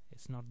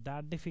it's not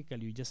that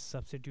difficult. You just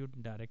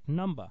substitute direct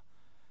number.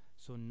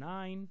 So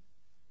 9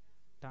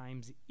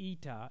 times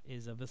eta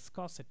is a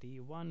viscosity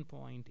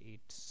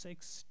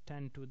 1.86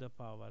 10 to the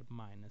power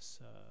minus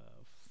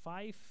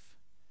 5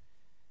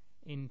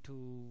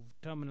 into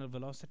terminal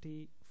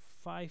velocity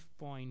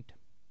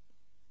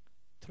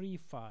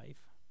 5.35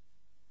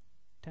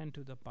 10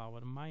 to the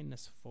power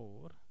minus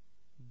 4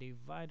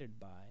 divided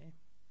by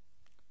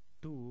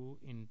 2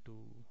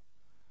 into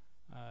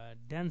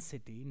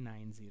density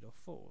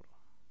 904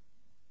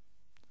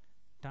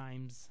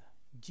 times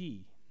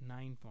G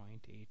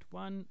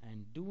 9.81,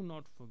 and do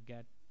not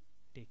forget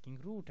taking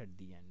root at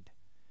the end.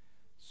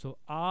 So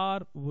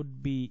R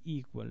would be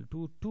equal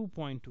to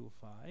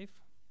 2.25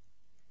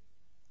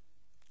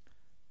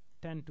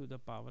 10 to the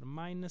power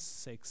minus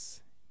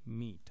 6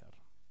 meter.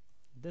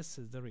 This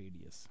is the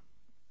radius.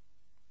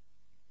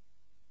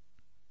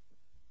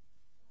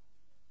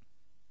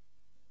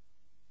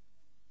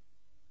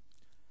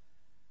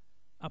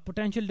 A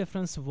potential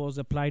difference was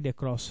applied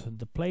across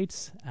the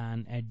plates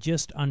and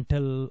adjusted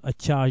until a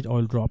charged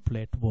oil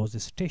droplet was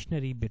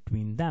stationary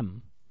between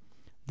them.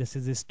 This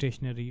is a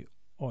stationary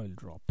oil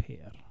drop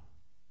here.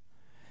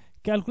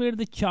 Calculate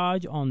the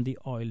charge on the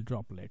oil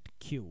droplet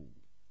Q.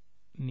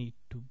 Need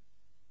to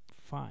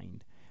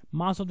find.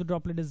 Mass of the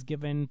droplet is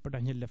given,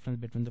 potential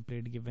difference between the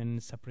plate given,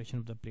 separation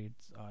of the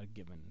plates are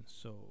given.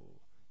 So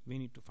we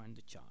need to find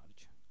the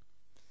charge.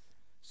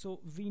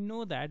 So we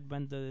know that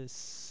when the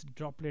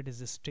droplet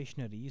is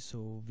stationary,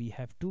 so we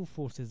have two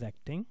forces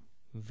acting,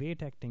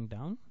 weight acting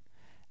down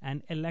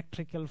and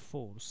electrical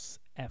force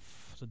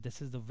F. So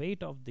this is the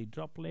weight of the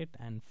droplet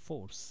and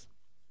force.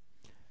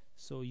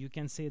 So you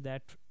can say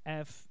that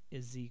F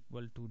is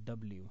equal to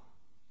W.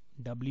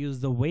 W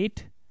is the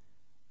weight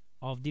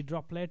of the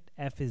droplet,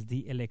 F is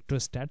the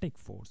electrostatic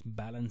force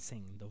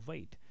balancing the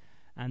weight,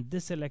 and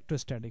this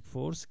electrostatic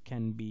force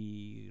can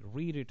be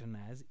rewritten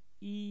as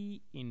E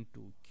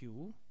into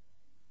Q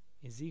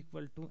is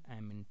equal to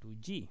M into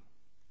G.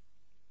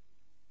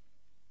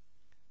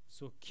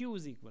 So Q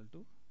is equal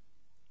to,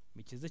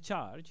 which is the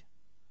charge,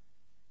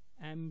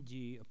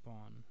 mg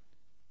upon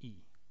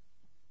E.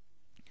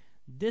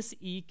 This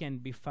E can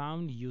be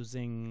found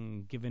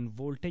using given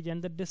voltage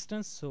and the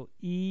distance. So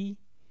E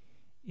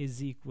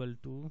is equal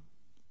to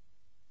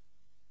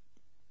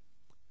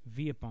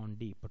V upon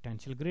D,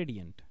 potential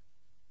gradient,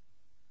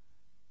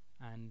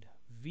 and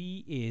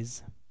V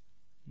is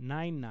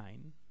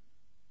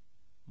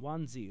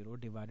 9910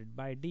 divided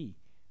by D,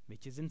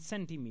 which is in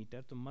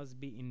centimeter, so must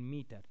be in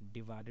meter,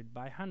 divided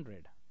by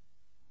 100.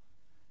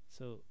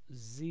 So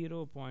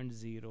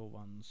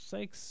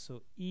 0.016.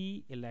 So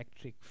E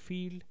electric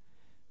field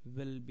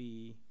will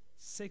be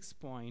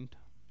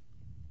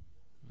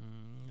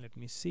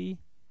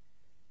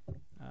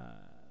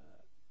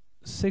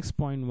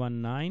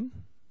 6.19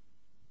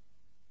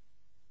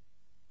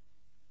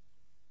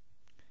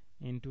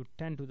 into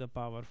 10 to the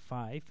power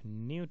 5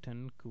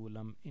 Newton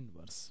Coulomb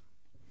inverse.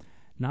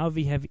 Now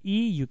we have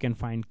E, you can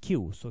find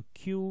Q. So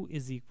Q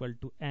is equal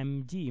to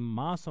mg.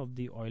 Mass of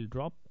the oil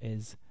drop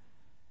is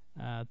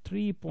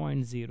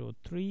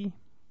 3.03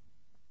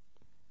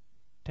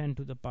 10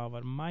 to the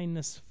power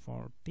minus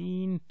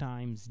 14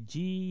 times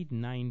G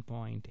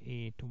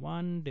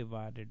 9.81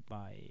 divided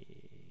by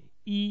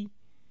E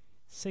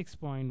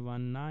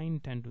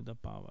 6.19 10 to the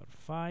power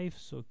 5.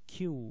 So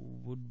Q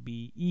would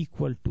be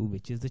equal to,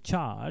 which is the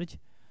charge,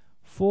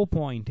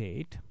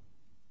 4.8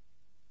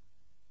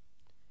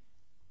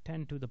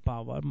 10 to the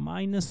power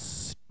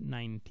minus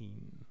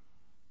 19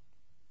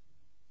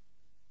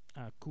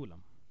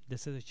 Coulomb.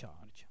 This is a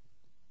charge.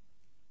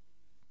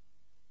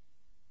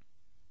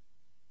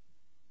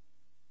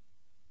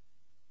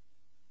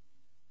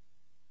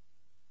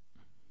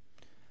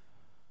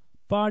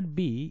 Part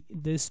B,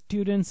 the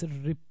students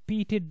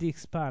repeated the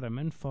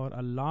experiment for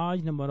a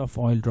large number of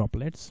oil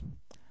droplets.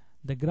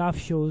 The graph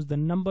shows the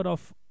number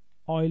of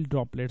oil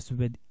droplets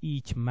with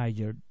each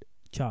measured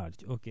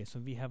charge. Okay, so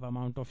we have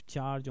amount of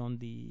charge on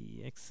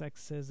the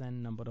x-axis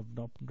and number of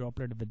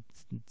droplet with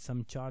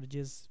some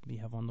charges we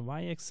have on the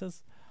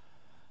y-axis.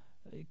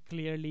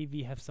 Clearly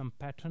we have some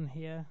pattern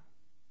here.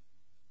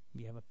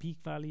 We have a peak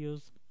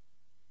values.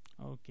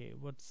 Okay,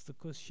 what's the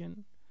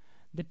question?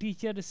 The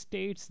teacher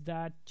states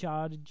that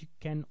charge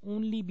can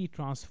only be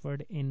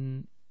transferred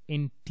in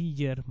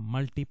integer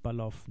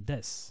multiple of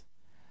this.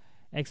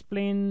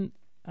 Explain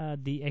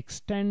the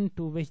extent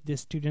to which the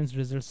student's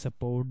results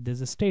support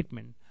this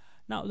statement.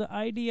 Now the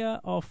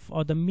idea of,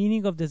 or the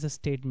meaning of this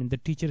statement, the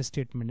teacher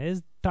statement,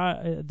 is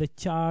the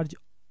charge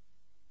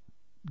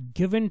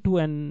given to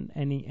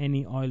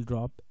any oil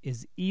drop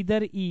is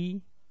either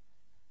E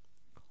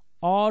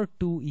or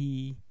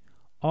 2E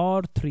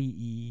or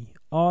 3E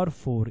or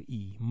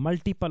 4E,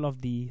 multiple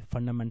of the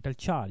fundamental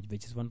charge,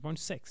 which is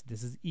 1.6.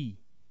 This is E.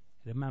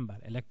 Remember,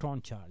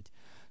 electron charge.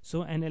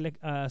 So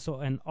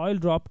an oil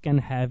drop can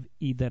have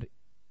either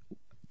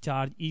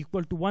charge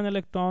equal to 1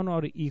 electron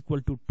or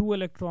equal to 2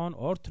 electron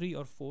or 3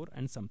 or 4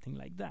 and something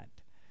like that.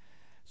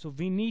 So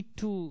we need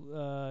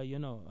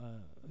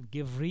to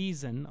give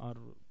reason or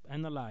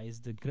analyze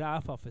the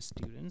graph of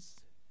students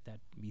that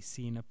we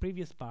see in a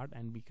previous part,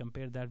 and we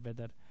compare that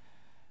whether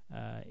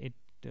it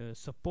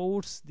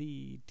supports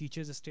the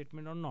teacher's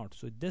statement or not.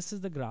 So this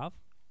is the graph.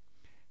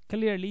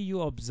 Clearly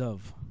you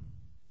observe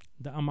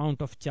the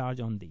amount of charge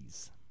on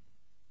these,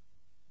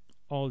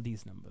 all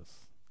these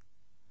numbers.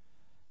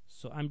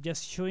 So I'm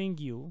just showing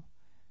you,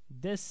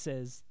 this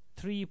is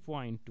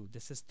 3.2,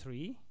 this is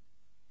 3,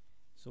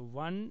 so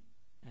 1,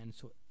 and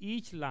so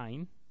each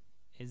line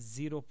is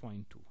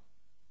 0.2.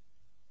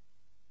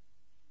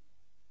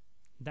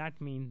 That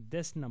means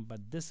this number,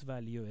 this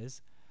value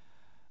is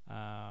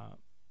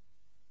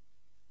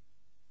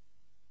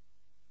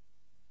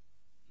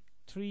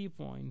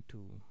 3.2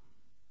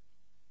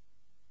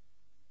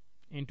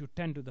 into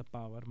 10 to the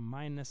power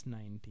minus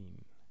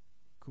 19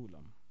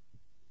 coulomb.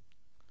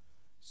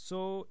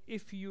 So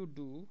if you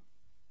do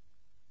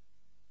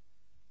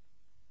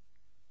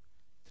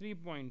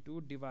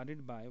 3.2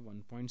 divided by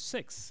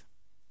 1.6,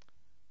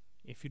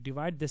 if you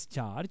divide this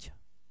charge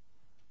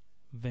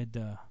with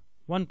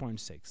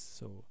 1.6,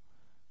 so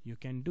you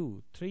can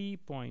do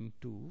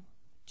 3.2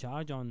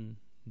 charge on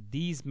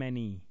these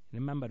many.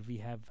 Remember, we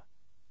have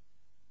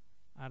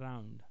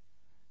around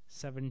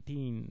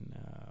 17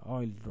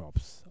 oil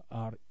drops,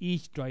 or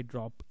each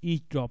drop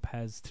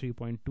has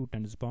 3.2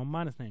 10 to the power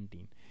minus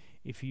 19.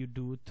 If you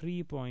do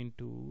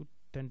 3.2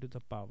 10 to the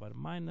power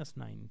minus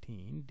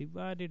 19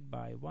 divided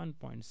by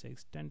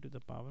 1.6 10 to the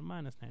power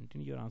minus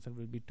 19, your answer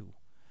will be 2.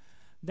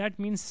 That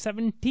means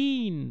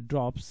 17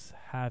 drops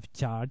have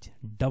charge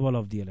double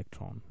of the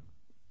electron.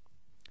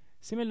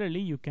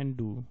 Similarly, you can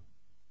do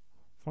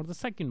for the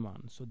second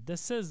one. So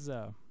this is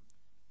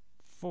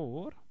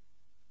 4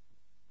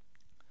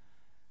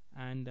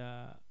 and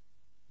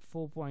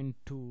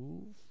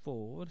 4.2,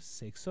 4,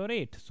 6 or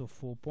 8. So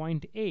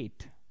 4.8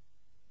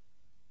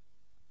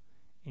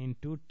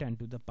 into 10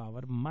 to the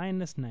power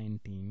minus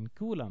 19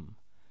 coulomb.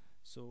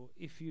 So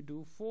if you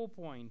do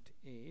 4.8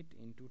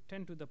 into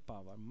 10 to the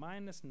power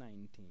minus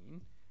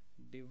 19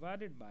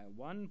 divided by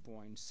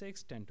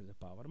 1.6 10 to the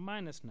power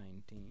minus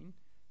 19,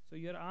 so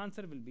your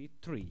answer will be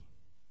 3.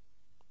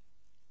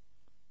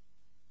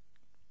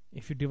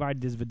 If you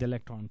divide this with the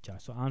electron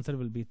charge, so answer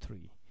will be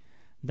 3.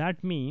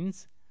 That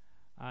means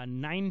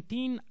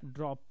 19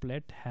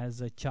 droplet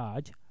has a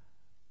charge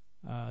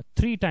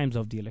 3 times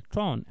of the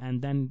electron,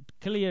 and then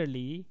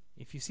clearly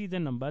if you see the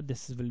number,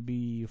 this will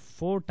be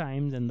 4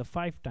 times and the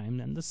 5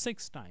 times and the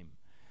 6 time.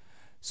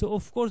 So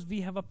of course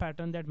we have a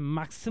pattern that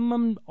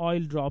maximum oil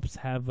drops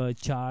have a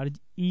charge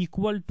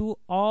equal to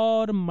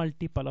or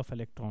multiple of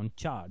electron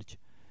charge.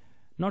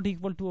 Not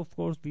equal to, of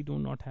course we do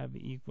not have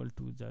equal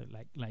to the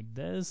like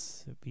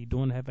this. We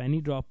don't have any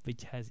drop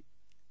which has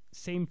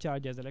same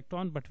charge as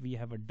electron, but we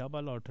have a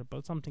double or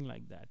triple, something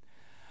like that.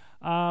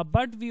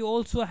 But we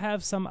also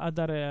have some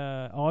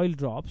other oil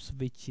drops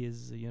which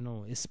is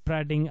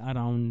spreading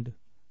around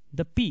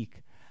the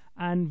peak,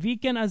 and we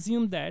can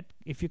assume that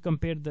if you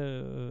compare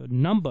the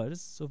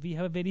numbers, so we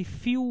have very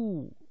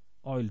few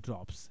oil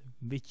drops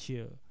which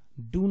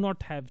do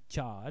not have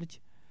charge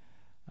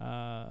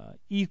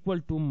equal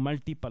to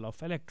multiple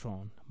of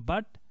electron,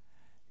 but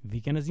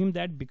we can assume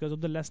that because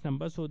of the less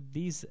number, so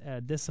these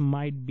this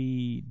might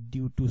be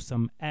due to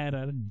some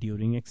error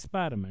during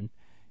experiment.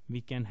 We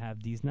can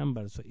have these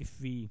numbers. So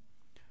if we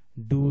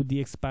do the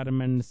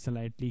experiment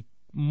slightly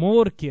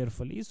more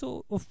carefully,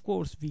 so of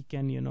course we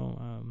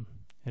can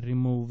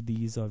remove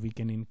these, or we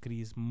can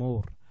increase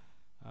more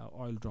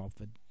oil drop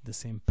with the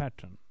same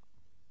pattern.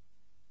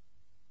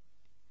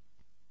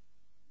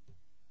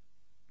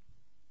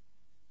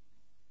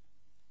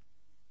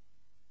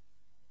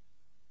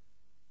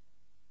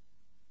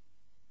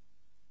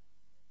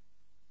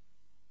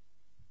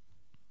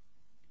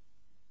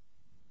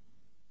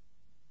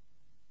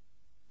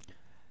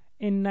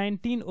 In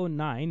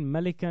 1909,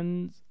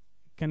 Millikan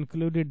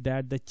concluded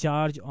that the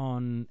charge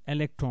on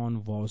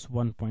electron was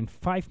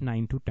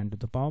 1.59 to 10 to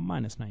the power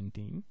minus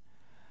 19,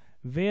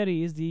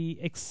 whereas the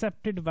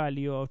accepted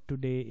value of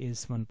today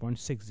is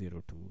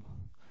 1.602.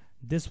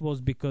 This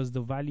was because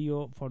the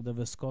value for the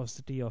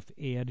viscosity of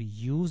air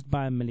used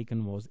by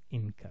Millikan was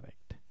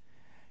incorrect.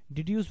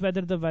 Deduce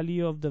whether the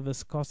value of the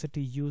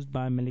viscosity used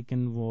by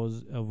Millikan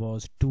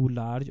was too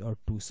large or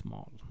too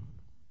small.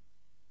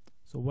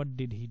 So what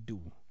did he do?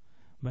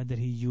 Whether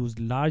he used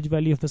large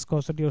value of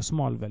viscosity or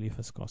small value of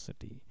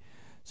viscosity.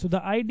 So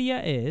the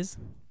idea is,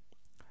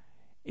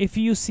 if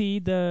you see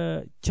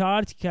the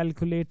charge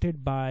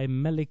calculated by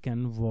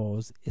Millikan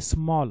was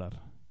smaller,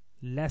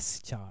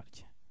 less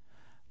charge.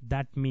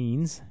 That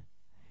means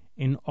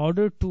in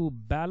order to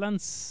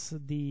balance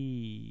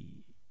the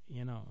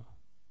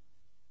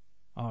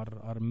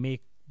or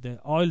make the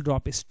oil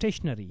drop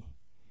stationary,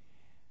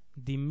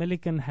 the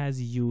Millikan has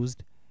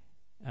used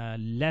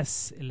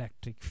less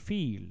electric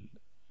field.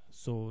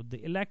 So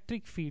the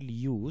electric field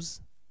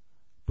used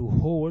to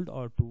hold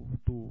or to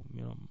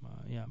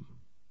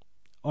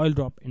oil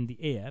drop in the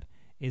air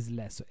is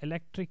less. So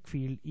electric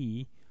field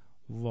E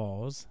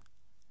was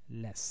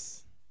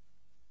less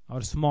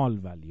or small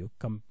value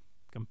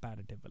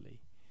comparatively.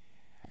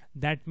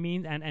 That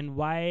means, and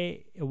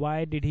why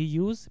did he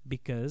use?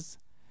 Because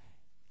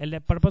the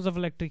purpose of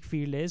electric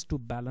field is to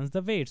balance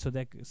the weight, so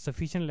that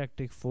sufficient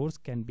electric force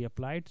can be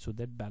applied so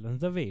that balance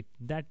the weight.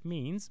 That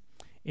means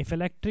if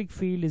electric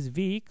field is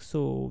weak,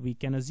 so we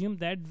can assume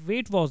that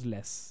weight was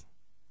less,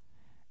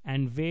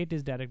 and weight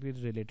is directly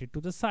related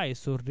to the size.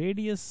 So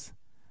radius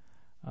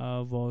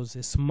was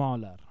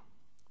smaller,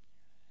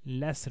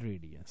 less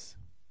radius,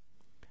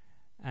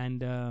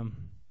 and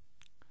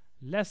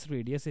less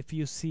radius, if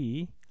you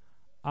see,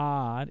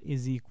 R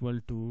is equal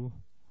to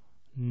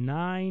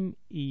 9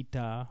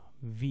 eta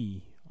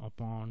V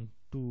upon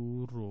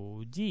 2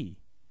 rho G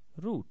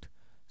root.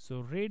 So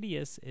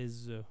radius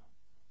is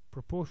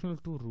proportional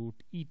to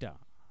root eta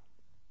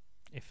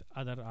if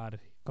other are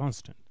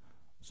constant.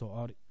 So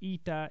our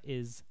eta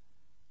is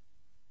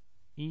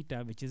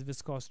eta, which is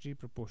viscosity,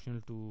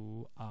 proportional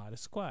to R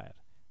square.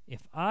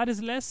 If R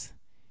is less,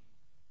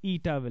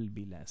 eta will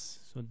be less.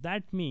 So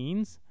that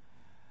means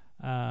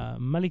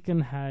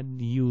Millikan had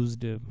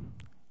used a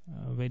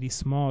very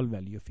small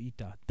value of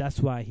eta. That's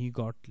why he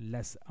got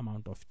less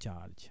amount of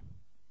charge.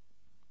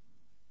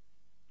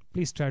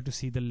 Please try to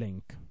see the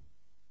link.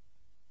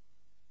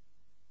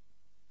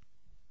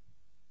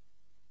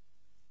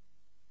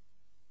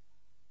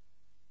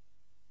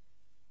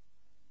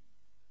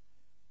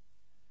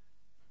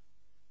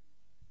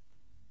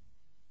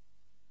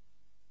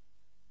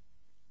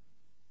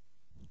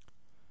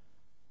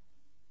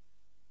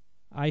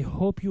 I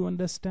hope you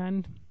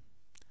understand,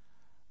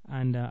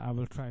 and I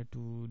will try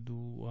to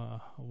do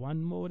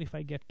one more if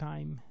I get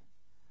time.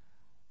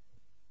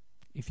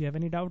 If you have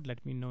any doubt,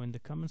 let me know in the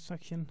comment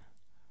section.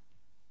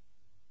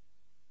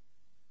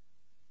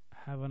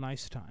 Have a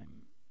nice time.